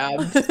helpful.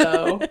 job.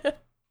 So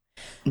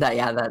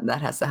That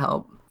has to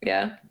help.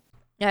 yeah.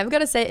 Yeah, I've got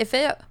to say, if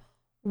it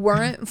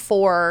weren't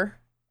for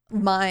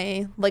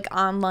my like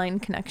online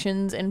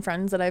connections and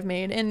friends that I've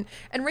made, and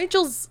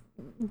Rachel's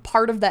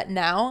part of that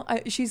now.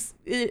 She's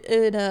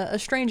in a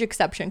strange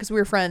exception because we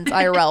were friends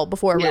IRL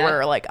before we Yeah.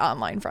 were like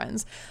online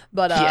friends.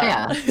 But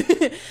Yeah.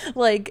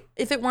 like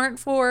if it weren't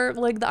for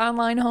like the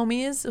online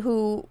homies,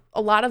 who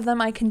a lot of them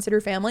I consider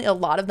family, a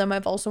lot of them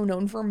I've also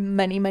known for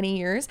many, many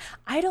years,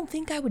 I don't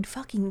think I would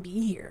fucking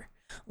be here.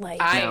 Like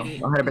No,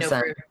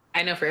 100%.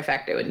 I know for a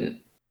fact I wouldn't.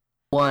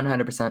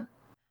 100%.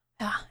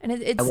 yeah, and I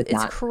would it's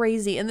not.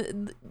 crazy,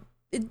 and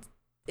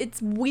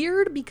it's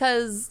weird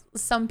because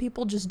some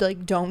people just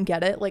like don't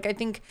get it. Like I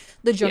think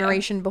the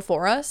generation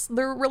before us,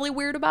 they're really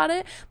weird about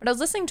it. But I was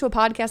listening to a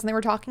podcast and they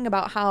were talking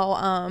about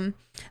how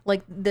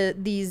like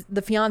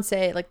the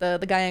fiance, like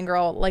the guy and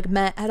girl like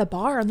met at a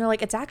bar, and they're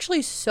like, it's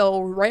actually so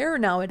rare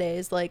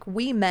nowadays. Like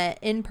we met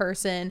in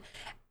person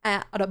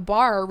at a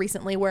bar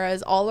recently,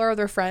 whereas all our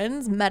other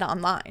friends met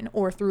online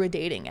or through a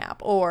dating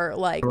app, or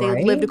like they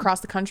Right? lived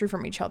across the country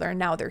from each other and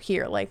now they're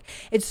here. Like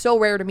it's so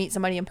rare to meet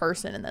somebody in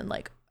person and then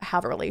like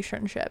have a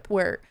relationship,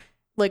 where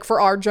like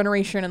for our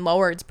generation and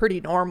lower, it's pretty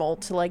normal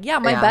to like, yeah,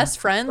 my Yeah. best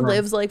friend Right.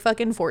 lives like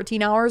fucking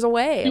 14 hours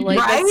away. Like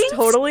Right? that's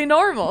totally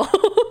normal.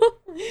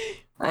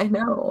 I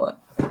know.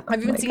 I've Oh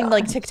even my seen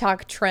like gosh.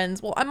 TikTok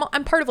trends. Well,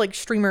 I'm part of like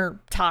Streamer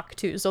Talk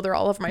too, so they're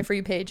all over my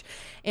free page.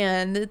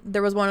 And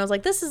there was one I was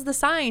like, this is the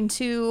sign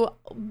to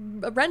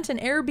rent an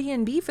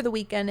Airbnb for the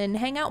weekend and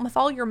hang out with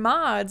all your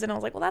mods. And I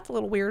was like, well, that's a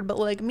little weird, but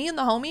like me and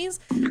the homies,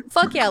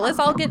 fuck yeah, let's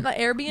all get in the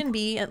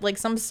Airbnb at like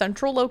some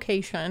central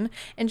location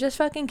and just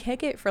fucking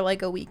kick it for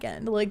like a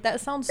weekend. Like that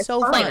sounds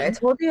so Fine. I fun.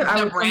 told you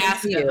I would come to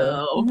Nebraska see you.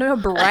 though.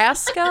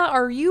 Nebraska?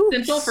 Are you?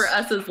 Central for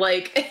us is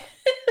like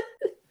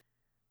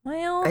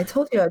Well, I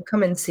told you I'd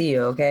come and see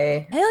you,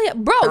 okay? hell yeah,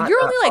 bro! Not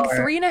You're that only like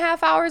far.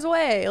 3.5 hours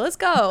away. Let's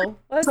go.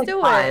 Let's It's like do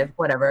it. 5,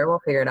 whatever. We'll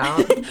figure it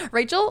out.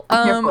 Rachel,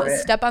 I'm here for it.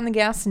 step on the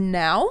gas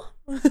now.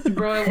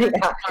 bro, I work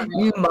Yeah,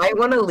 tomorrow. you might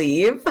want to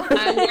leave.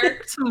 I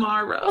work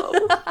tomorrow.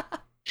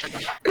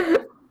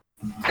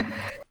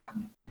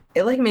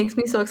 it like makes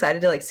me so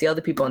excited to like see all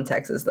the people in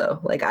Texas though.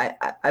 Like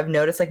I've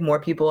noticed like more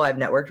people I've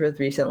networked with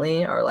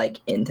recently are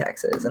like in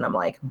Texas, and I'm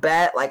like,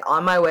 bet like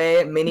on my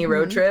way, mini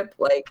road trip,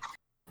 like,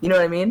 you know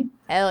what I mean?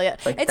 Hell yeah.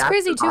 Like, It's that's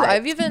crazy the too. vibe.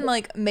 I've even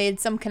like made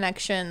some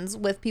connections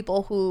with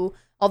people who,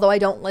 although I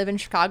don't live in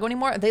Chicago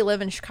anymore, they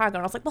live in Chicago. And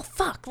I was like, well,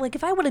 fuck. Like,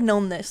 if I would have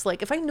known this,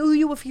 like, if I knew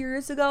you a few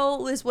years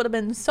ago, this would have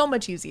been so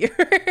much easier.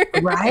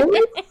 Right?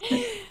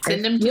 Send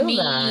I them to feel me.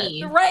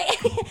 that.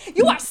 Right?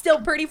 You are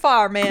still pretty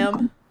far,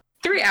 ma'am.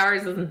 3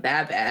 hours isn't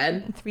that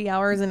bad. 3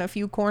 hours and a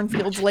few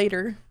cornfields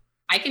later.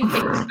 I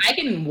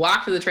can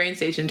walk to the train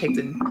station, take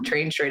the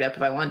train straight up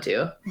if I want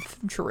to.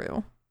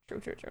 True.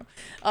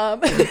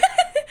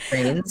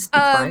 Trains,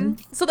 fine.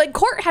 So like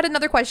Court had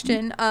another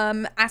question,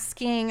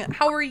 asking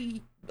how are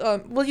you,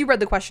 well, you read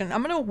the question.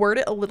 I'm gonna word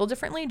it a little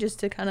differently just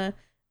to kind of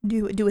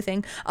do a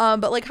thing.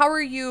 But like, how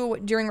are you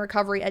during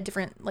recovery at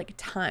different like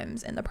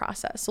times in the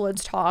process? So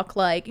let's talk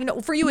like, you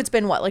know, for you, it's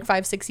been what, like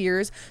 5-6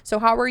 years. So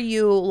how are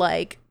you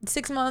like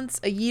 6 months,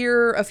 a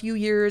year, a few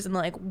years, and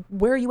like,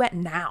 where are you at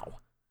now?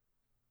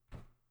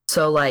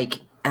 So like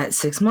at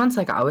 6 months,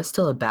 like I was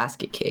still a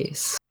basket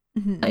case.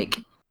 Mhm. Like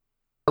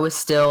I was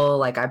still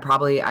like, I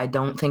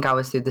don't think I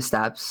was through the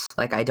steps.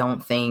 Like I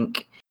don't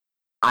think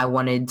I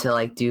wanted to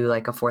like do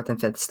like a 4th and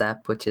 5th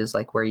step, which is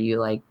like where you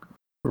like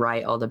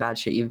write all the bad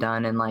shit you've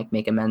done and like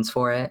make amends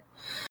for it.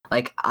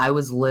 Like I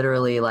was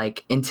literally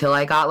like, until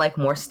I got like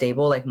more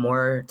stable, like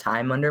more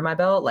time under my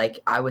belt, like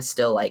I was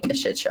still like a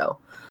shit show.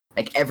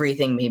 Like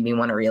everything made me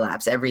want to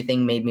relapse.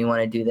 Everything made me want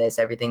to do this,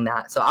 everything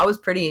that. So I was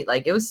pretty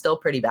like, it was still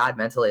pretty bad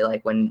mentally,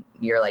 like when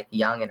you're like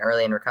young and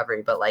early in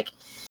recovery, but like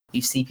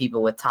you see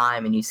people with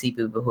time and you see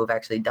people who have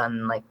actually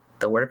done like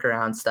the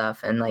workaround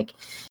stuff, and like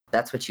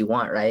that's what you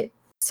want, right?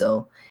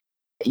 So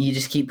you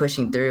just keep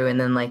pushing through, and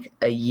then like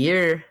a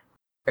year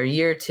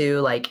or two,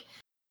 like,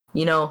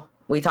 you know,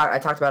 I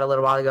talked about a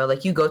little while ago,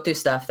 like you go through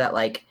stuff that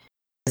like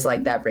is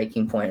like that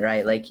breaking point,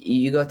 right? Like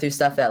you go through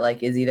stuff that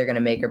like is either going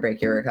to make or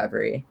break your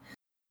recovery.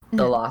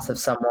 The loss of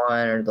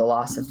someone, or the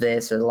loss of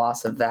this, or the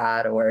loss of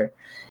that,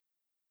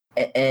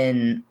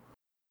 and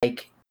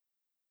like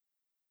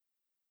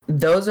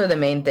those are the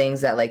main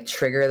things that like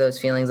trigger those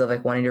feelings of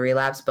like wanting to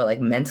relapse. But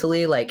like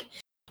mentally, like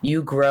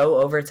you grow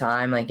over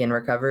time, like in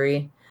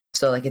recovery.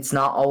 So like it's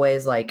not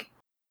always like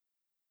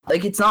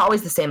it's not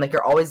always the same. Like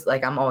you're always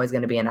like, I'm always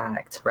going to be an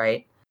addict,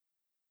 right?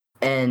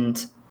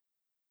 And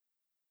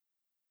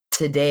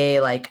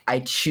today, like I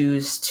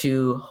choose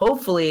to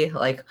hopefully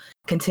like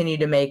continue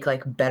to make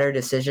like better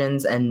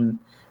decisions and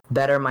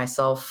better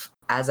myself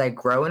as I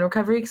grow in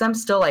recovery, because I'm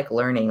still like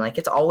learning. Like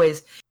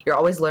you're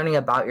always learning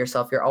about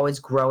yourself, you're always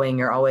growing,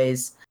 you're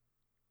always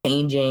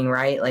changing,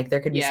 right? Like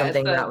there could be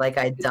something that like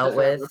I dealt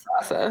with.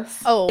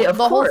 Oh, Yeah,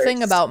 the whole thing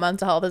course. about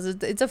mental health is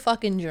it's a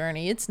fucking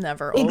journey. It's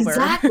never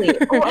Exactly.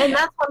 over. Oh, and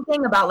that's one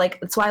thing about like,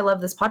 that's why I love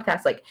this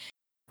podcast. Like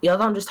y'all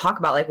don't just talk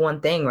about like one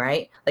thing,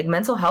 right? Like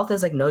mental health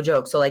is like no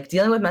joke. So like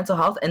dealing with mental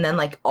health, and then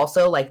like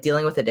also like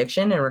dealing with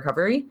addiction and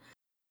recovery.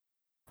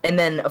 And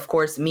then of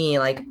course me,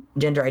 like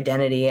gender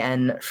identity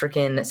and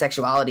freaking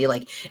sexuality,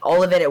 like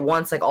all of it at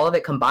once, like all of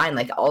it combined,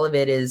 like all of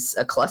it is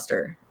a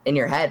cluster in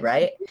your head,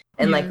 right?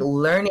 And like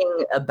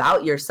learning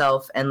about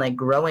yourself and like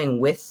growing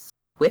with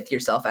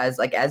yourself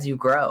as you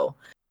grow.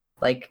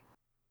 Like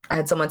I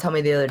had someone tell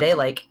me the other day,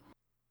 like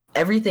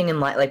everything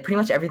in life, like pretty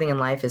much everything in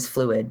life is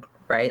fluid,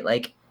 right?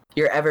 Like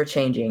you're ever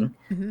changing.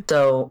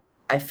 So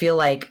I feel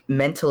like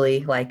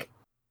mentally, like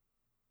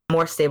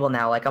more stable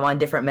now. Like I'm on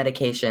different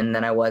medication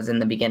than I was in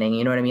the beginning.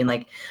 You know what I mean?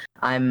 Like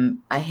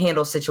I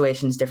handle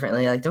situations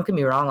differently. Like don't get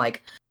me wrong,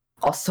 like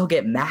I'll still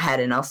get mad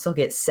and I'll still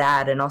get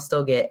sad and I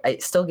still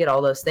get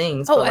all those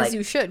things. Oh, but, as like,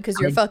 you should, because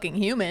you're fucking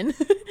human.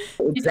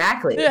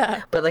 exactly.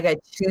 Yeah. But like I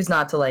choose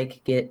not to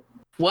like get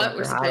What?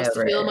 We're high supposed to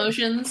over feel it.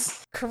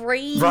 emotions?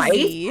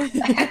 Crazy.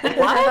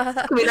 What?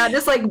 Can we not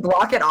just like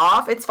block it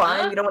off? It's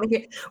fine. We don't want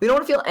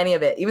to feel any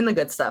of it, even the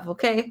good stuff.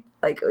 Okay,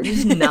 like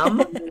just numb.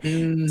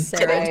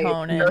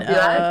 Serotonin. Don't do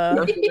that.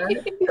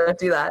 Don't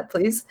do that,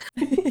 please.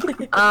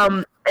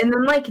 And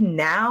then like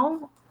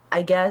now,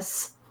 I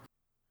guess,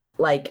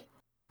 like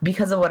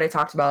because of what I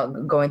talked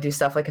about going through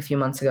stuff like a few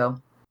months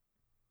ago,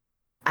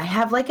 I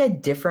have like a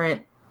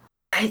different.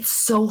 It's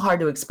so hard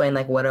to explain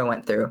like what I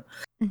went through.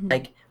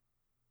 Like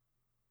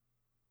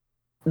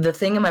the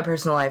thing in my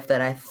personal life that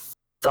I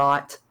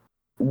thought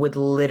would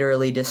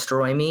literally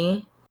destroy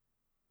me,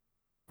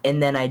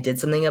 and then I did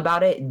something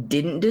about it,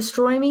 didn't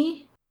destroy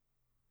me.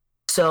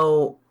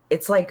 So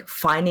it's like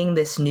finding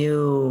this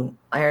new,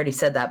 I already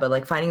said that, but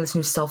like finding this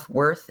new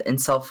self-worth and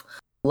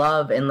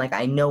self-love, and like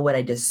I know what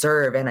I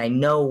deserve and I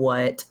know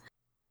what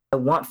I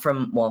want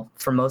from what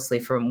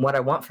I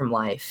want from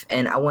life,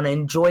 and I want to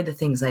enjoy the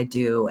things I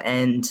do.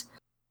 And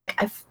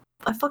I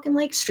fucking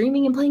like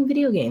streaming and playing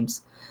video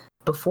games.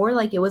 Before,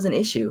 like, it was an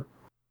issue.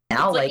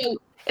 Now,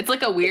 it's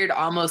like a weird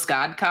almost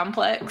God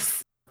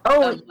complex.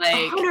 Oh, like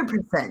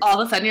 100%. All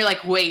of a sudden you're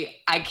like, wait,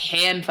 I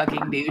can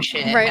fucking do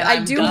shit. Right,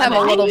 I do have a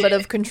little bit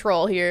of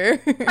control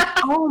here.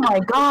 Oh my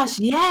gosh,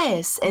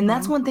 yes. And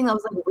that's one thing that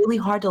was like really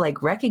hard to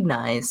like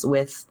recognize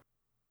with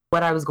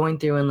what I was going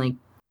through in like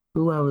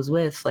who I was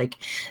with, like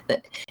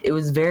it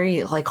was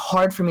very like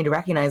hard for me to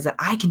recognize that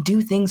I can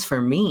do things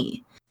for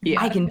me.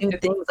 Yeah. I can do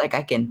things like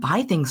I can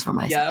buy things for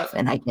myself,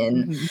 and I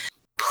can Mhm.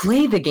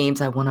 play the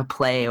games I want to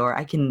play, or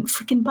I can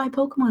freaking buy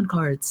Pokemon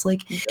cards.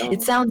 Like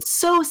it sounds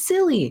so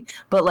silly,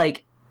 but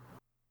like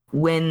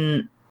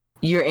when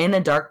you're in a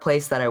dark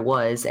place that I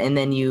was, and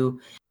then you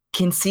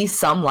can see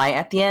some light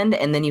at the end,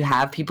 and then you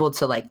have people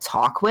to like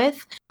talk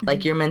with,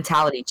 like your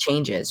mentality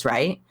changes,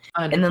 right?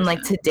 100%. And then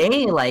like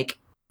today, like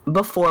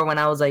before when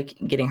I was like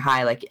getting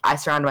high, like I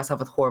surrounded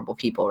myself with horrible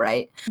people,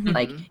 right? Mhm.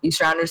 Like you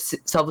surround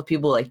yourself with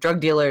people like drug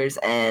dealers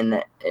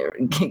and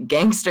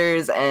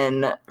gangsters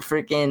and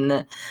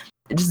freaking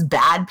just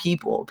bad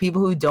people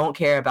who don't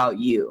care about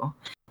you.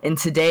 And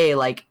today,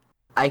 like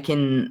I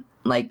can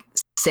like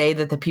say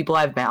that the people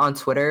I've met on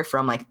Twitter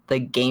from like the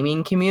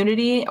gaming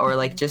community or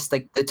like just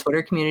like the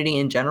Twitter community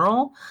in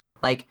general,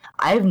 like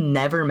I've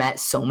never met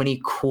so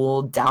many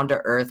cool, down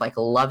to earth, like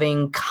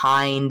loving,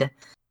 kind,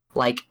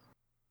 like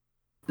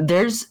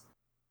there's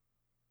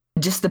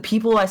just the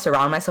people I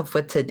surround myself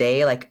with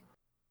today, like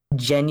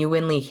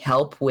genuinely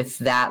help with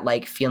that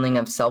like feeling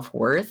of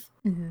self-worth.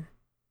 Mm-hmm.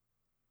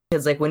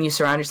 Because like when you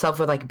surround yourself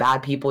with like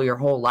bad people your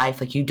whole life,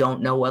 like you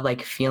don't know what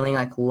like feeling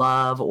like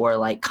love or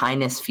like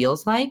kindness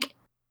feels like.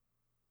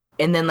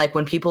 And then like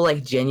when people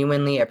like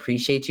genuinely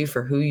appreciate you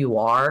for who you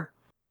are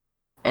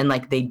and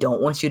like they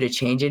don't want you to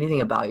change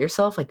anything about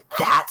yourself, like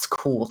that's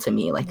cool to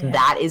me. Like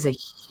that is a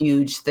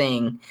huge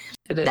thing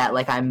that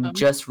like I'm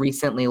just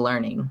recently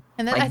learning.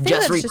 And then like, I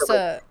think that's just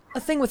a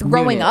thing with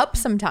growing up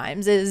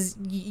sometimes is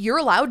you're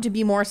allowed to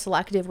be more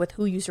selective with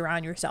who you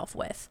surround yourself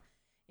with,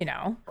 you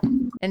know?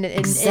 And if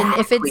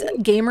it's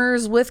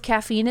gamers with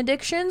caffeine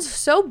addictions,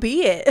 so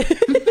be it.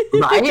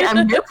 Right?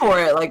 I'm here for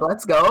it. Like,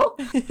 let's go.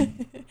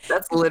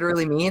 That's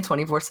literally me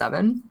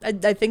 24/7.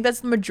 I think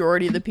that's the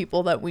majority of the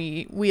people that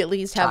we at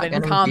least have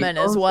in common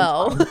as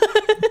well.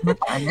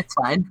 It's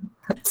fine.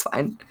 It's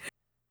fine.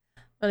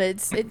 But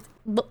it's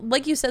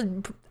like you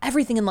said,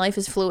 everything in life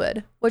is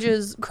fluid, which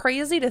is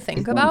crazy to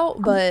think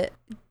about, but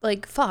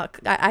like,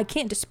 fuck, I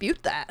can't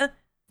dispute that.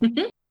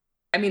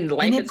 I mean,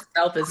 life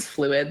itself is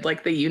fluid.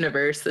 Like the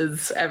universe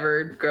is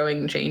ever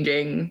growing,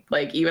 changing,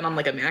 like even on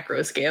like a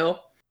macro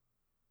scale.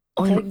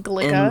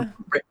 Glicka.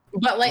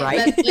 But like, right?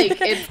 that's,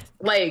 like it's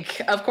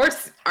like, of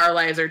course, our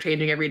lives are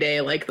changing every day.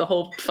 Like the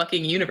whole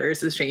fucking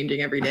universe is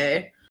changing every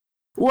day.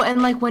 Well,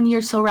 and like when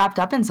you're so wrapped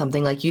up in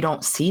something, like you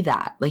don't see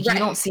that. Like you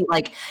don't see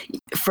like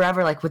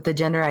forever, like with the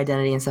gender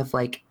identity and stuff,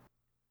 like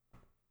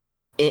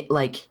it,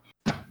 like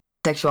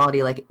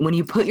sexuality, like when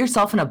you put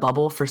yourself in a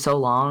bubble for so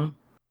long,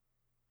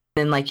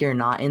 then like you're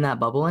not in that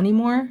bubble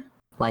anymore.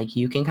 Like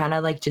you can kind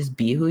of like just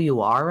be who you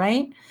are,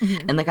 right?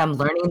 Mm-hmm. And like I'm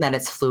learning that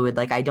it's fluid.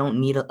 Like I don't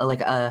need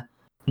a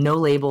no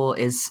label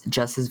is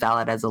just as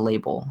valid as a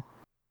label.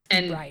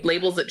 And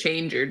labels that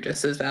change are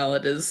just as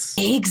valid as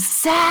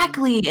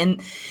exactly.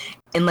 And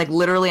like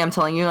literally, I'm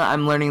telling you,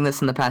 I'm learning this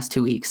in the past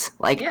 2 weeks.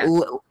 Like,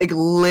 like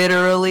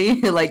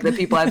literally, like the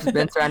people I've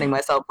been surrounding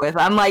myself with,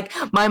 I'm like,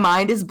 my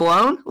mind is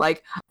blown.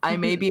 Like I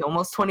may be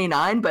almost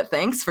 29, but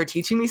thanks for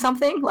teaching me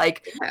something.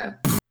 Like.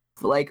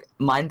 Like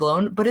mind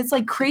blown, but it's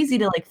like crazy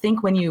to like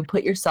think when you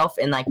put yourself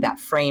in like that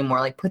frame or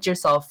like put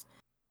yourself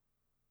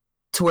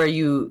to where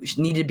you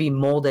need to be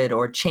molded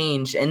or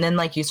changed, and then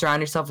like you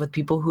surround yourself with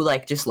people who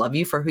like just love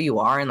you for who you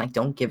are and like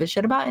don't give a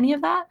shit about any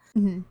of that.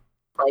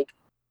 Like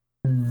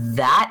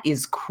that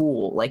is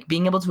cool. Like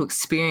being able to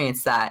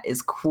experience that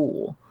is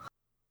cool.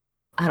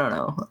 I don't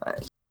know,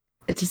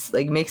 it just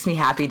like makes me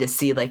happy to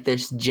see like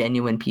there's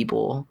genuine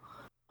people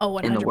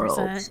 100%. in the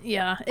world.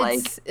 Yeah,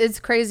 like, it's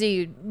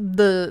crazy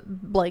the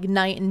like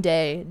night and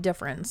day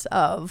difference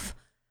of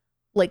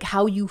like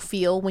how you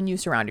feel when you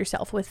surround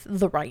yourself with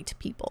the right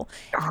people.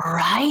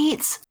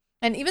 Right.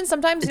 And even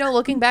sometimes, you know,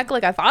 looking back,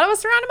 like I thought I was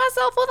surrounding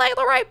myself with like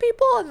the right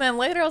people, and then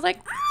later I was like,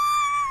 I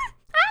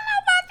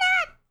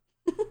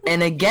don't know about that.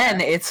 And again,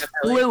 it's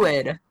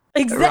fluid.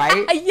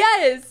 Exactly. Right?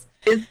 Yes.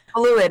 It's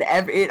fluid.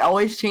 It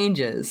always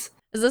changes.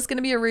 Is this going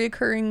to be a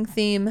reoccurring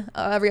theme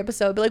every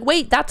episode? Be like,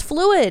 wait, that's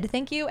fluid.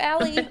 Thank you,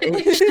 Allie.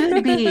 It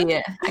should be.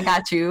 I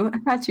got you.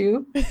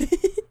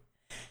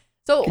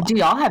 So, do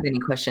y'all have any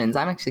questions?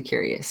 I'm actually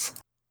curious.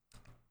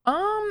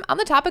 On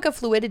the topic of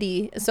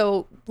fluidity,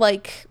 so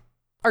like,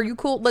 are you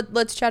cool?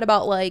 Let's chat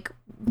about like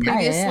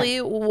previously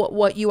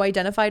what you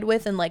identified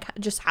with and like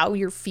just how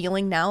you're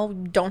feeling now.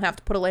 You don't have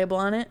to put a label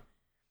on it.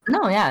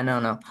 No.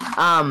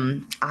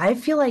 I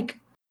feel like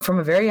from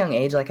a very young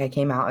age, like I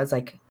came out as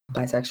like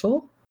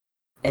bisexual.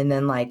 And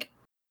then, like,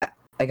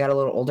 I got a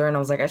little older and I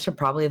was like, I should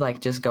probably, like,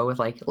 just go with,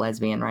 like,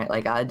 lesbian, right?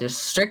 Like, I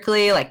just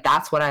strictly, like,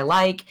 that's what I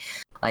like.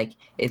 Like,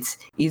 it's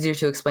easier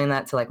to explain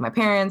that to, like, my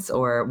parents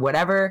or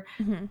whatever.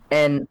 Mm-hmm.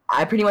 And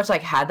I pretty much,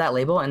 like, had that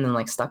label and then,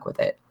 like, stuck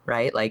with it,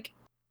 right? Like,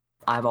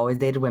 I've always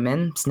dated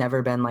women. It's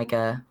never been, like,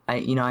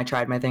 I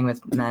tried my thing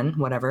with men,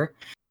 whatever.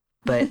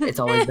 But it's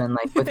always been,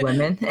 like, with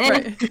women.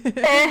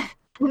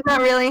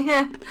 Not really.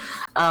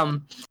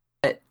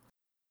 But,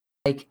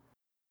 like,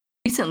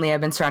 recently I've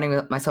been surrounding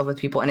myself with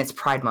people, and it's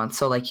Pride Month,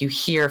 so like you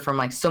hear from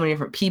like so many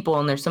different people,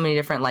 and there's so many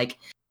different like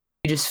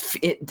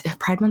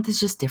Pride Month is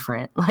just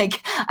different.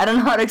 Like, I don't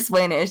know how to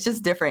explain it. It's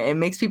just different. It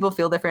makes people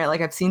feel different.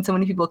 Like, I've seen so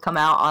many people come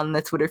out on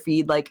the Twitter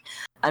feed. Like,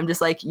 I'm just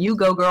like, you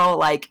go, girl.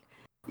 Like,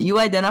 you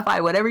identify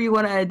whatever you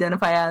want to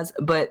identify as.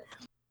 But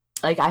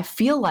like, I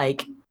feel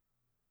like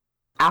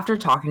after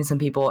talking to some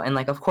people, and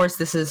like, of course,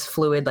 this is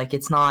fluid. Like,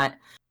 it's not.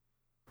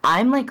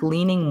 I'm like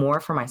leaning more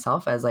for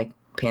myself as like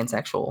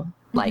pansexual.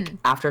 Like,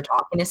 after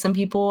talking to some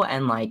people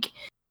and like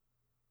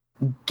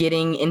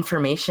getting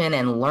information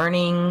and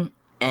learning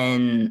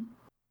and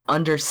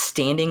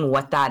understanding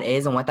what that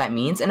is and what that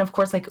means. And of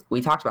course, like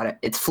we talked about it,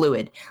 it's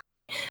fluid.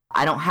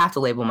 I don't have to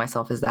label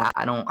myself as that.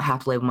 I don't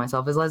have to label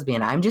myself as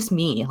lesbian. I'm just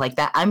me. Like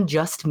that. I'm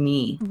just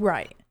me.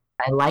 Right.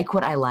 I like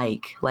what I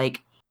like.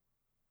 Like,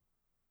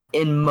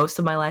 in most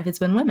of my life, it's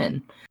been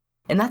women.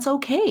 And that's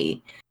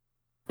okay.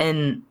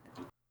 And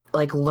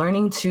like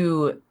learning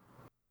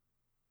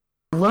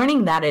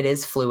that it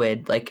is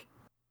fluid, like,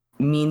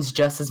 means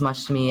just as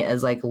much to me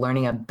as like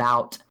learning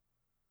about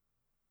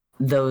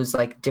those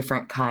like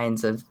different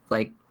kinds of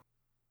like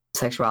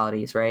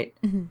sexualities, right?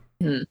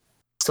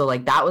 So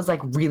like that was like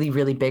really,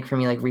 really big for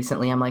me. Like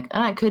recently, I'm like,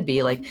 it could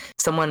be like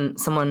someone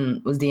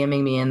was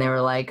DMing me and they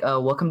were like,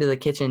 "Oh, welcome to the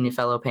kitchen, you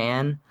fellow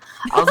pan."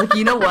 I was like,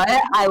 you know what?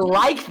 I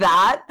like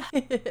that.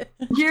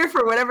 Here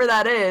for whatever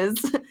that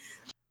is.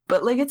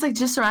 But like, it's like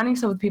just surrounding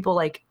yourself with people.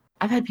 Like,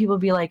 I've had people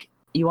be like,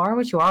 "You are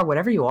what you are,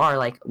 whatever you are.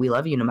 Like, we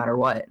love you no matter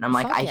what." And I'm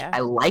like,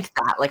 I like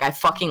that. Like, I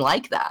fucking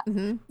like that.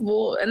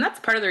 Well, and that's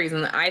part of the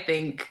reason that I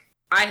think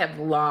I have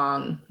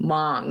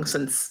long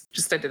since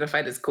just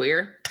identified as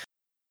queer.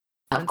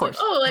 Of course.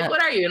 Like, oh, like,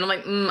 what are you? And I'm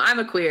like, I'm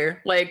a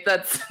queer. Like,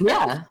 that's,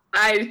 yeah.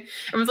 I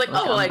was like,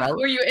 oh, like,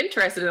 who are you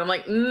interested in? I'm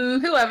like,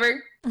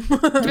 whoever.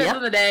 Depends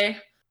on the day.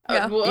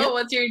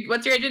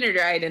 What's your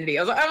gender identity?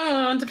 I was like,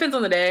 oh, it depends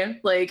on the day.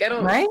 Like, I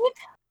don't. Right.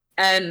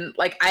 And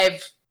like,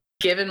 I've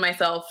given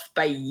myself,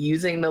 by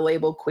using the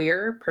label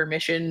queer,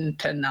 permission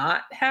to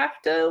not have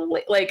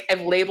to, like,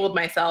 I've labeled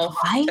myself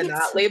to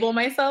not label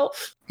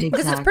myself.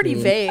 Because it's pretty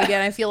vague,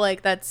 and I feel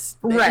like that's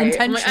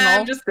intentional. Like,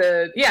 I'm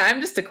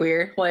just a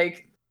queer.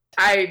 Like,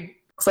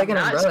 it's like an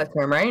umbrella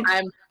term, right?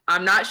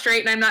 I'm not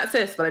straight and I'm not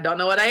cis, but I don't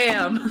know what I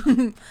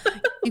am.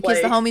 You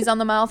kiss the homies on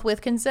the mouth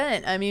with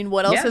consent. I mean,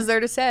 what else is there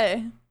to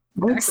say?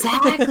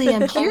 Exactly.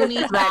 I'm here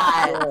for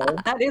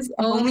that. That is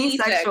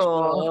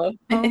homosexual.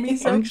 I'm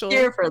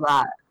here for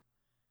that.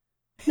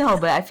 No,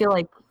 but I feel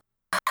like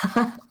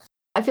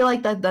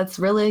that's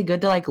really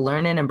good to like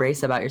learn and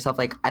embrace about yourself.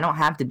 Like, I don't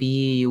have to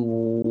be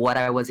what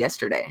I was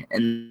yesterday,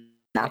 and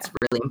that's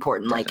really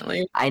important.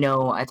 Definitely. Like, I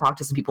know I talked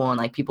to some people and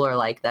like people are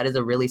like, that is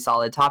a really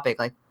solid topic,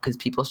 like, because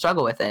people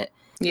struggle with it.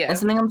 Yeah. That's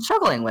something I'm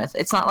struggling with.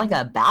 It's not like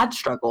a bad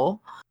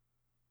struggle.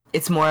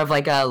 It's more of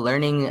like a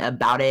learning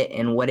about it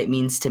and what it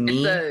means to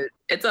me.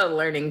 It's a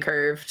learning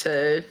curve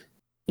to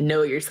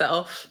know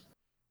yourself.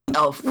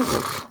 Oh,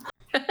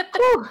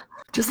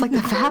 just like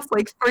the past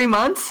like 3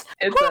 months.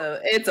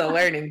 It's a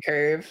learning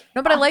curve.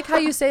 No, but I like how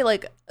you say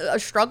like a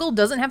struggle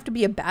doesn't have to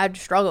be a bad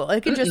struggle.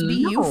 It could just be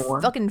you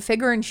fucking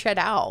figuring shit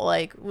out.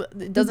 Like,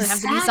 it doesn't have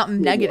to be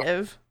something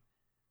negative.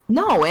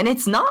 No, and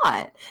it's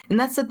not. And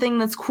that's the thing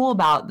that's cool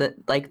about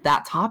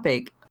that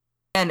topic.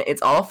 And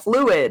it's all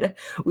fluid.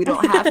 We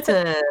don't have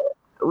to.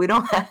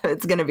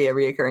 It's gonna be a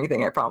reoccurring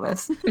thing, I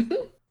promise.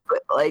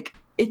 But like,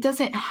 it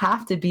doesn't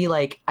have to be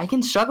like, I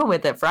can struggle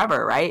with it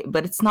forever, right?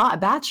 But it's not a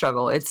bad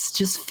struggle. It's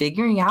just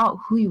figuring out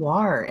who you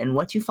are and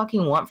what you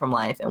fucking want from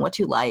life and what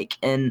you like,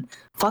 and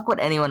fuck what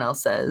anyone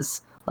else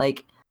says.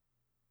 Like,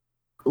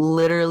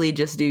 literally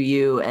just do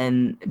you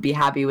and be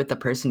happy with the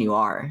person you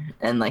are.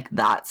 And like,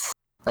 that's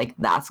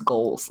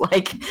goals.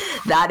 Like,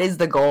 that is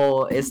the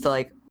goal, is to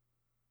like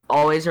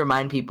always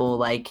remind people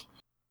like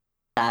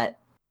that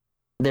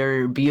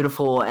they're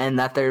beautiful and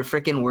that they're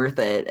freaking worth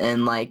it,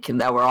 and like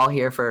that we're all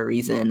here for a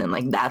reason, and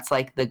like that's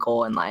like the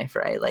goal in life,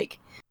 right? Like,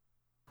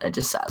 I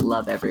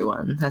love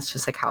everyone. That's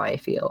just like how I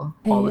feel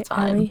all the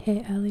time.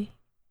 Hey Ellie,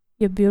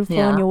 you're beautiful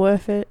and you're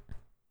worth it.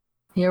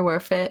 You're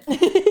worth it.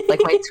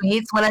 Like, my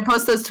tweets, when I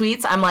post those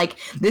tweets, I'm like,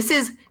 this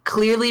is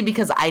clearly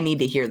because I need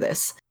to hear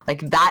this.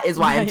 Like, that is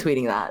why I'm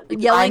tweeting that.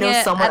 Yelling it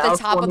at the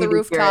top of the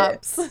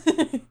rooftops.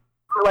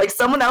 Like,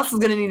 someone else is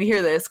gonna need to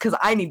hear this because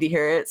I need to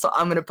hear it, so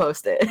I'm gonna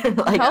post it.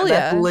 Like, hell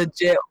yeah. That's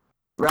legit,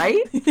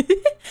 right?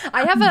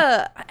 I have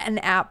an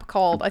app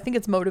called, I think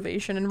it's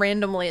Motivation, and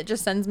randomly it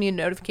just sends me a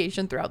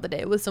notification throughout the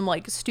day with some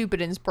like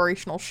stupid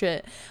inspirational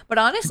shit. But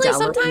honestly,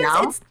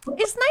 sometimes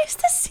it's nice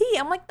to see.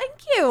 I'm like, thank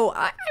you.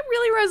 I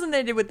really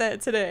resonated with that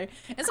today.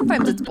 And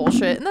sometimes it's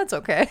bullshit, and that's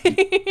okay.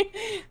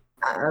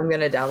 I'm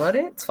gonna download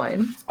it. It's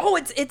fine. Oh,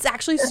 it's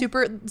actually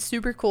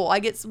super cool. I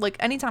get like,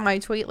 anytime I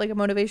tweet like a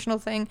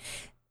motivational thing,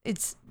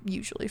 it's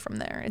usually from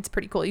there. It's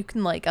pretty cool. You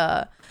can like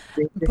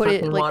put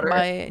it like water.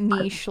 My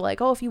niche,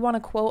 like, oh, if you want a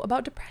quote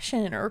about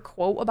depression, or a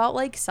quote about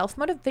like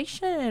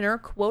self-motivation, or a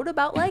quote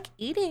about like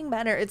eating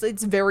better.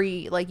 It's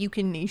very like, you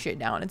can niche it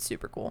down. It's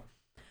super cool.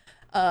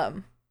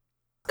 Good.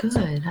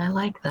 I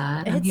like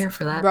that. I'm here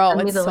for that. Bro,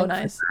 it's so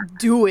nice.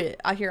 Do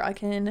it. I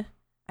can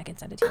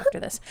send it to you after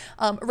this.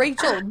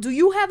 Rachel, do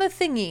you have a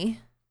thingy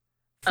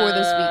for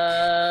this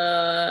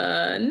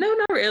week? No,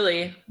 not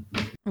really.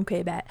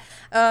 Okay, bet.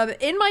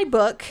 In my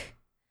book,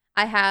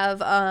 I have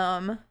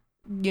my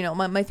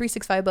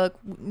 365 book.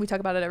 We talk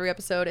about it every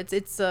episode.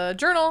 It's a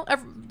journal.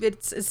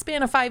 It's a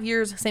span of 5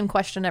 years, same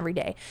question every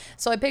day.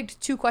 So I picked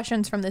 2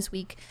 questions from this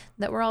week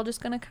that we're all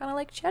just gonna kind of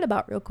like chat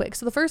about real quick.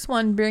 So the first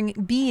one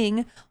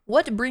being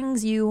what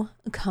brings you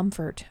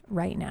comfort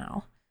right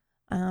now?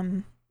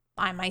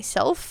 I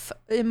myself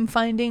am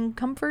finding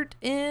comfort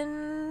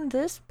in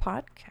this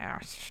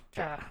podcast.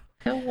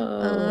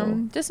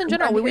 Hello. Just in I'm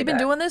general, glad to we've hear been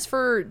that. doing this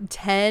for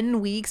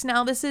 10 weeks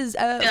now. This is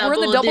we're in the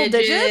double Double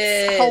digits.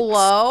 digits.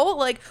 Hello,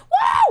 like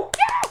woo,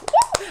 yeah,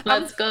 woo.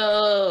 Let's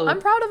go.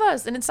 I'm proud of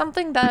us, and it's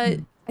something that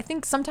I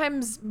think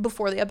sometimes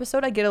before the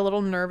episode I get a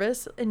little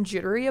nervous and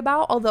jittery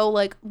about. Although,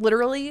 like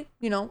literally,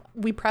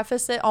 we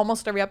preface it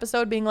almost every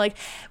episode being like,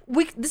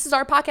 this is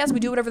our podcast. We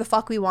do whatever the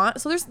fuck we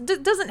want. So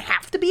doesn't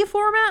have to be a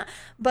format,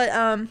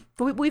 but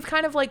we've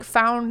kind of like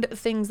found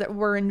things that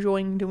we're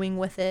enjoying doing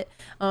with it.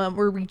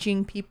 We're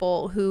reaching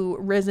people who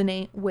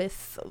resonate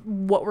with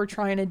what we're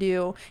trying to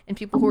do, and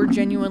people who are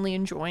genuinely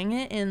enjoying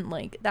it, and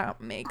like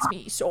that makes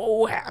me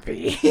so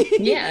happy.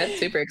 Yeah, it's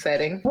super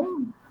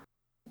exciting.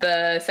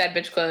 The Sad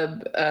Bitch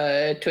Club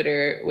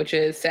Twitter, which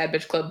is Sad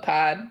Bitch Club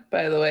Pod,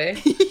 by the way.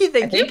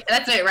 Thank I think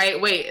that's it, right?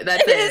 Wait,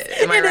 that's it.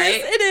 is, Am I it right?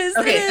 is, it is,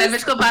 Okay, it Sad is.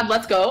 Bitch Club Pod,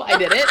 let's go. I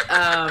did it.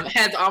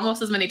 Has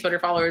almost as many Twitter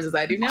followers as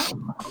I do now.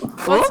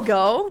 Let's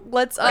go.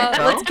 Let's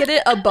get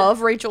it above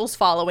Rachel's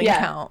following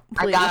count,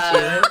 I please.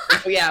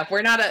 got you. Yeah, if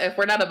we're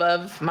not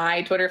above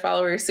my Twitter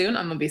followers soon,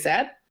 I'm gonna be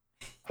sad.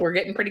 We're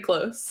getting pretty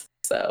close.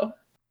 So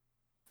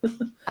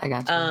I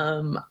got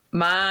you.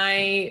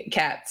 my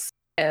cats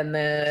and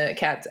the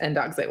cats and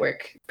dogs at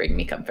work bring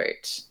me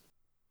comfort.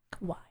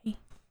 Why?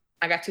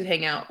 I got to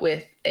hang out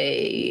with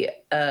a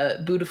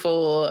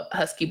beautiful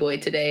husky boy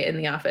today in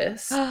the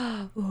office,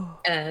 Ooh.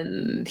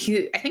 and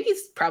I think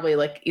he's probably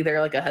like either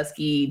like a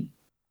husky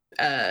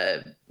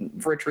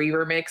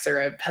retriever mix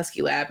or a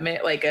husky lab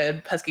mix, like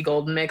a husky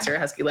golden mix or a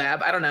husky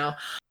lab. I don't know,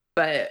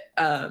 but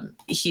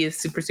he is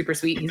super super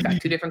sweet. He's got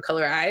 2 different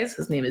color eyes.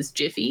 His name is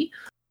Jiffy.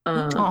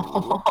 And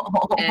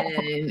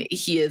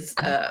he is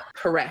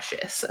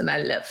precious, and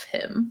I love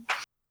him.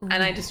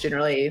 And I just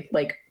generally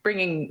like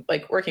working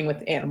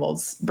with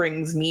animals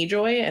brings me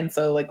joy, and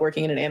so like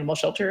working in an animal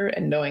shelter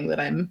and knowing that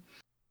I'm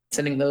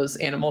sending those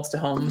animals to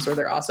homes where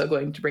they're also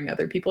going to bring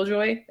other people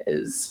joy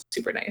is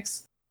super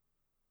nice.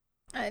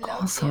 I know.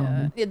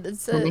 Awesome. Yeah,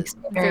 it's That makes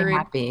me very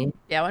happy.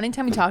 Yeah,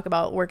 anytime we talk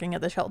about working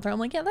at the shelter, I'm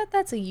like, yeah,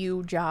 that's a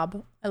you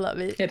job. I love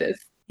it. It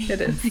is.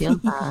 It I is. feel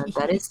that.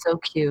 That is so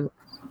cute.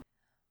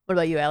 What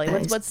about you, Allie?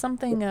 Nice. What's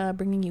something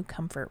bringing you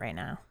comfort right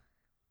now?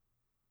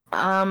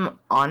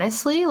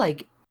 Honestly,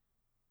 like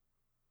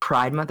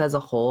Pride Month as a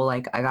whole,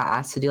 like I got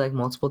asked to do like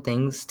multiple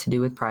things to do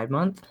with Pride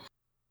Month.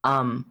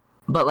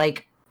 But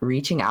like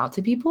reaching out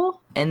to people,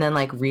 and then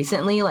like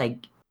recently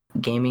like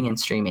gaming and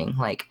streaming,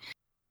 like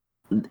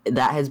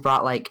that has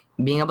brought like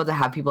being able to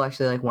have people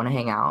actually like want to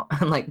hang out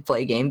and like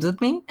play games with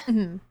me.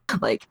 Mhm.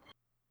 Like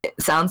it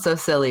sounds so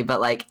silly,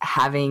 but like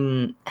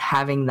having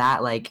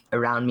that like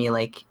around me,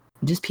 like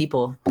just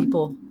people,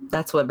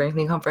 that's what brings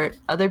me comfort.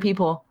 Other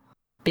people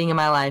being in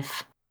my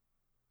life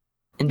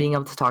and being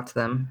able to talk to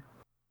them.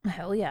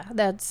 Hell yeah,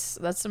 that's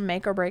some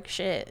make or break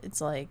shit.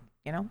 It's like,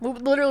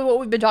 literally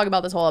what we've been talking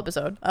about this whole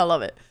episode. I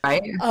love it.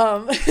 Right?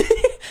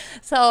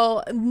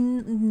 So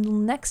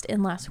next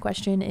and last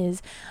question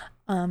is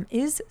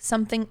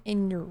something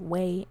in your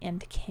way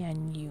and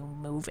can you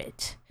move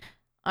it?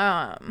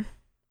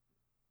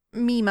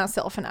 Me,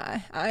 myself, and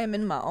I am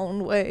in my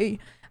own way.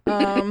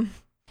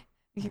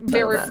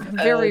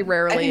 Very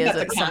rarely I think is that's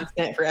it a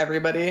constant for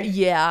everybody.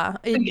 yeah,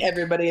 I think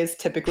everybody is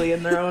typically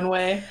in their own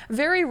way.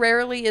 very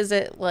rarely is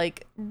it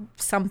like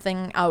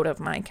something out of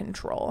my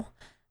control.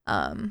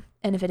 And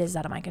if it is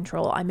out of my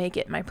control, I make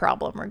it my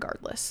problem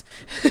regardless.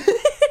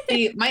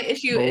 See, my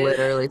issue is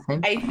Literally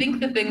same. I think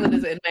the thing that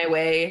is in my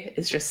way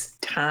is just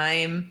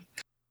time.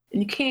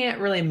 And you can't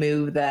really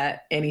move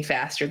that any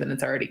faster than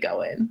it's already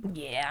going.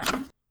 Yeah.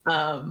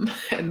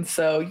 And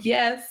so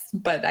yes,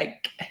 but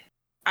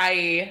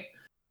I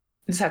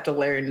just have to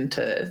learn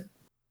to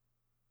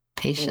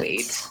Patience.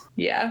 wait.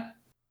 Yeah.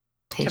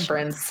 Patience.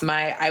 Temperance.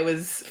 I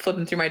was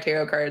flipping through my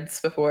tarot cards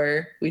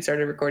before we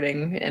started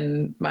recording,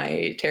 and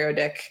my tarot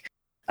deck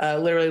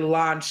literally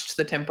launched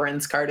the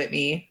Temperance card at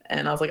me,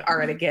 and I was like, all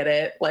right, I get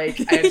it. Like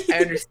I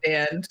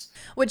understand.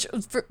 Which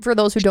for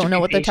those who don't know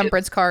what the Patience.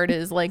 temperance card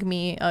is, like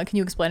me, can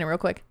you explain it real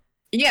quick?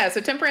 Yeah,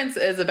 so Temperance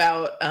is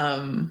about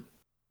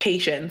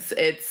patience.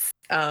 It's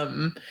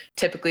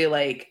typically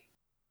like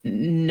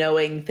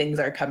knowing things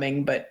are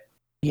coming, but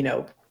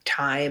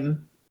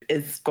time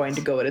is going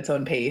to go at its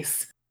own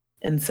pace.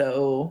 And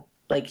so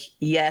like,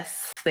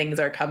 yes, things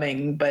are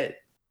coming, but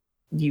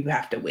you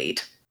have to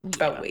wait. It's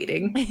about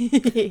waiting.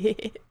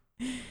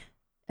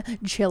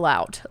 Chill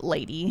out,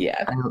 lady.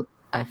 Yeah.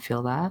 I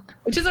feel that.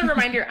 Which is a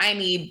reminder I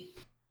need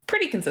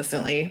pretty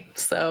consistently.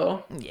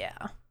 So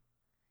Yeah.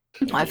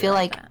 I feel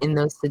like that. in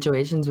those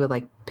situations with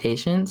like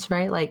patience,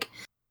 right? Like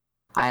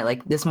I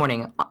like this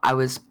morning I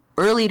was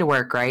early to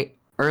work, right?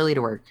 early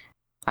to work.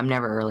 I'm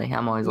never early.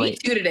 I'm always Me late.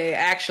 too today,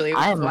 actually.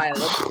 Which I is am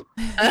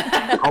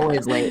wild.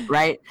 always late,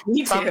 right?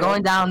 Me So I'm too.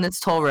 going down this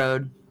toll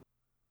road,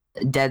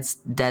 dead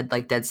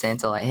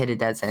standstill. I hit a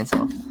dead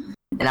standstill,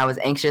 and I was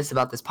anxious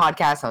about this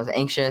podcast. I was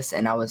anxious,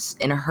 and I was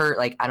in a hurt.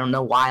 Like I don't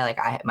know why. Like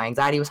my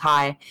anxiety was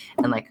high,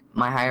 and like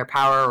my higher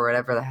power or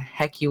whatever the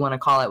heck you want to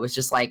call it was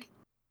just like,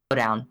 slow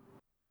down.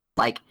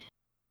 Like,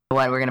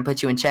 what, we're gonna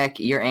put you in check.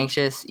 You're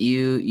anxious.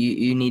 You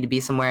need to be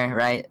somewhere,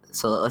 right?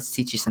 So let's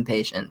teach you some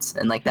patience.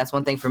 And like that's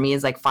one thing for me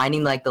is like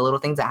finding like the little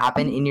things that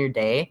happen in your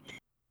day.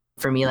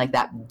 For me, like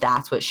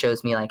that's what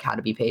shows me like how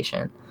to be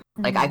patient.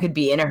 Like I could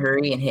be in a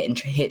hurry and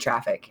hit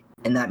traffic,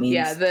 and that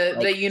means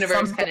the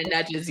universe kind of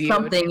nudges you.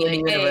 Something in the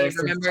like, universe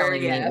hey, remember,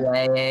 is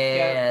telling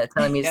me,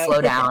 telling me to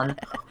slow down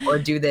or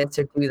do this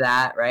or do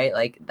that, right?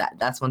 Like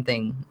that's one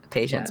thing.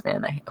 Patience,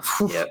 man.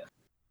 Yep.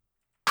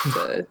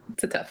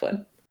 It's a tough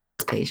one.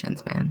 It's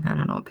patience, man. I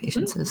don't know what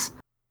patience is.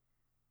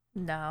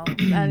 No,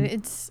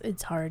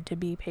 it's hard to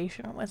be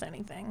patient with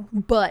anything,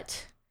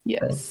 but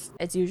yes,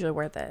 it's usually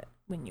worth it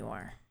when you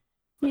are.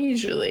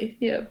 Usually,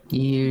 yep.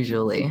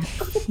 Usually,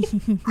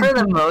 for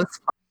the most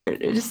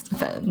part, it just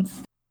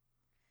depends.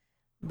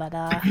 But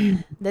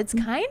that's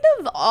kind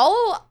of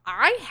all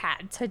I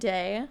had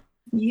today.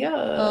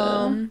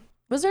 Yeah.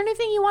 Was there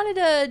anything you wanted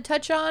to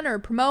touch on or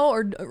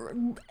promote or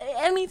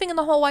anything in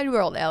the whole wide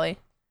world, Allie?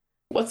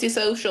 What's your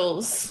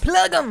socials?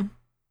 Plug them.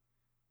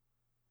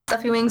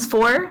 Stuffy Wings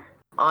 4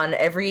 on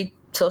every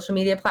social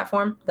media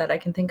platform that I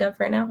can think of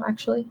right now,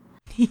 actually.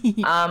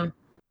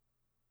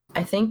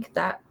 I think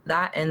that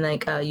and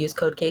like use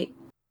code Kate.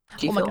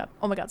 Oh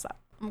my god, stop.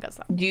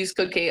 Use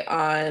code Kate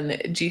on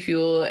G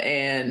Fuel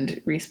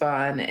and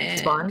Respawn and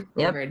Spawn,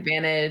 yep.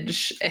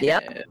 Advantage.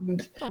 Yep.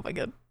 And Oh my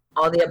god.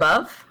 All the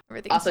above.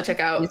 Everything. also check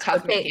out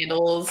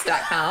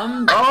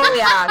cosmiccandles.com. Oh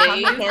yeah,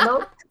 Cosmic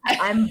Candles.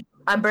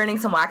 I'm burning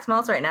some wax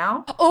melts right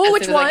now. Oh,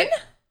 which one? As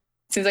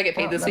soon as I get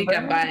paid this week,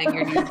 I'm buying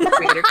your new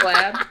creator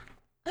collab.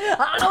 I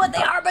don't know what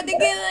they are, but they're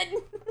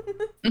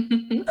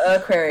good.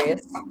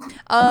 Aquarius.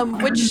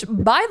 Which,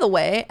 by the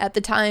way, at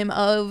the time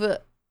of,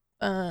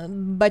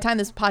 by the time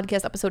this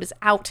podcast episode is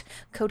out,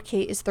 Code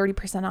Kate is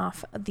 30%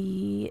 off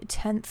the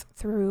 10th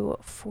through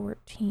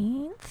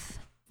 14th.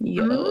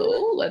 Yo,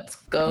 let's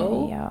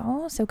go.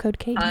 Yo, so Code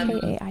Kate,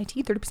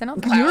 K-A-I-T, 30% off.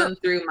 Plowing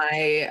through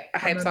my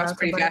hype sauce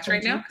pretty fast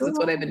right now because it's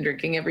what I've been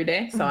drinking every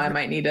day. So I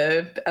might need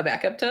a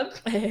backup tub.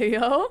 Hey,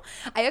 yo.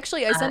 I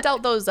sent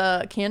out those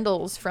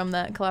candles from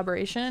that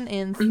collaboration,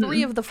 and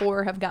 3 of the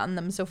 4 have gotten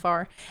them so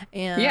far.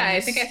 And yeah, I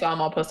think I saw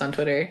them all post on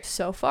Twitter.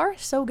 So far,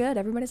 so good.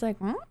 Everybody's like,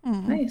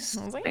 nice.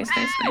 I was like, nice.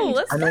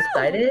 I'm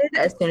excited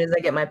as soon as I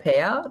get my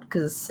payout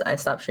because I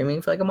stopped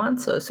streaming for like a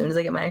month. So as soon as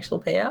I get my actual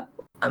payout,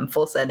 I'm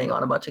full sending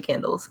on a bunch of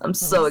candles. I'm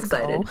so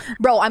excited.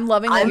 Bro, I'm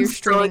loving that you're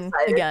streaming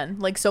excited. again,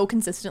 like so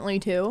consistently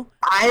too.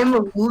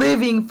 I'm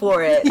living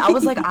for it. I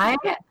was like,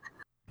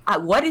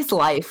 what is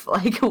life?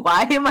 Like,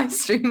 why am I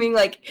streaming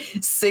like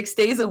 6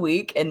 days a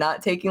week and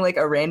not taking like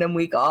a random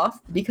week off?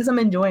 Because I'm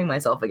enjoying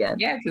myself again.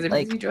 Yeah, because it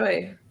brings you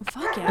joy.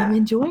 Fuck yeah. I'm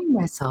enjoying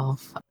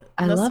myself.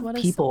 I love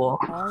people.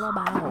 It's all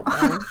about,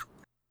 bro.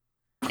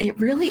 It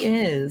really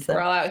is. We're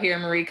all out here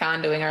Marie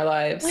Kondoing our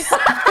lives.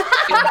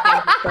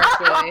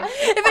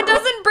 If it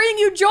doesn't bring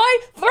you joy,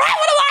 throw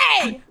it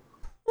away.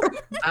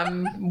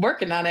 I'm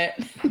working on it.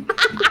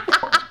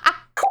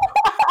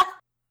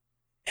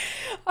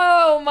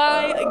 Oh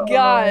my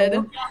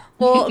god.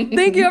 Well,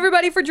 thank you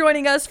everybody for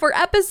joining us for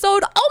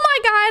episode, oh my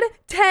god,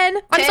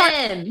 10. I'm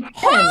sorry.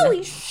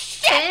 Holy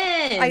shit.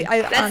 10.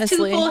 I That's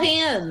honestly, 2 full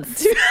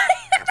hands.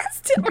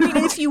 I mean,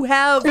 if you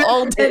have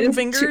all 10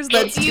 fingers,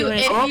 that's if you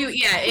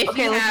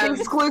okay, let's have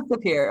be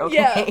exclusive here. Okay.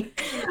 Yeah.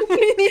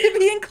 We need to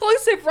be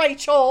inclusive,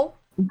 Rachel.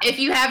 if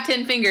you have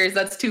 10 fingers,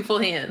 that's 2 full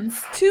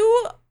hands.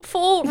 2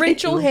 full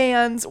Rachel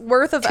hands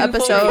worth of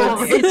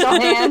episodes.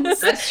 Rachel hands.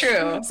 That's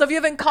true. So if you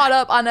haven't caught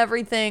up on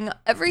everything,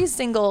 every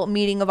single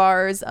meeting of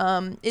ours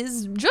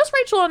is just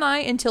Rachel and I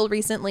until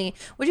recently,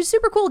 which is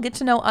super cool. Get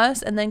to know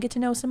us and then get to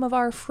know some of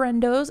our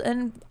friendos.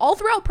 And all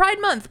throughout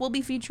Pride Month, we'll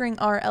be featuring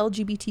our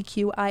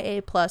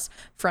LGBTQIA plus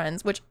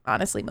friends, which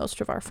honestly most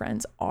of our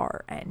friends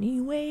are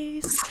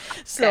anyways.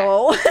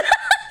 So...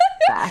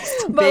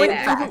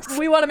 But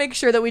we want to make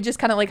sure that we just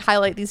kind of like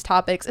highlight these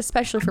topics,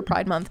 especially for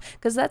Pride Month,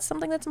 because that's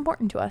something that's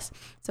important to us.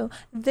 So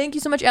thank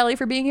you so much, Allie,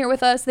 for being here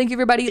with us. Thank you,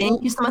 everybody.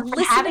 Thank you so much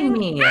for having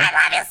me. I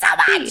love you so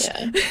much.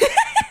 Yeah.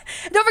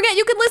 Don't forget,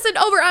 you can listen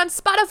over on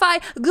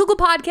Spotify, Google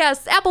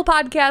Podcasts, Apple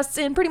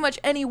Podcasts, and pretty much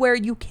anywhere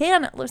you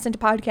can listen to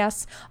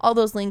podcasts. All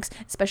those links,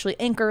 especially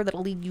Anchor,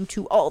 that'll lead you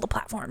to all the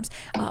platforms.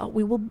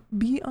 We will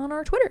be on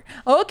our Twitter.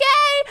 Okay,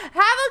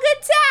 have a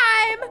good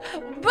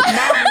time.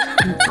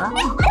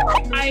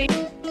 Bye.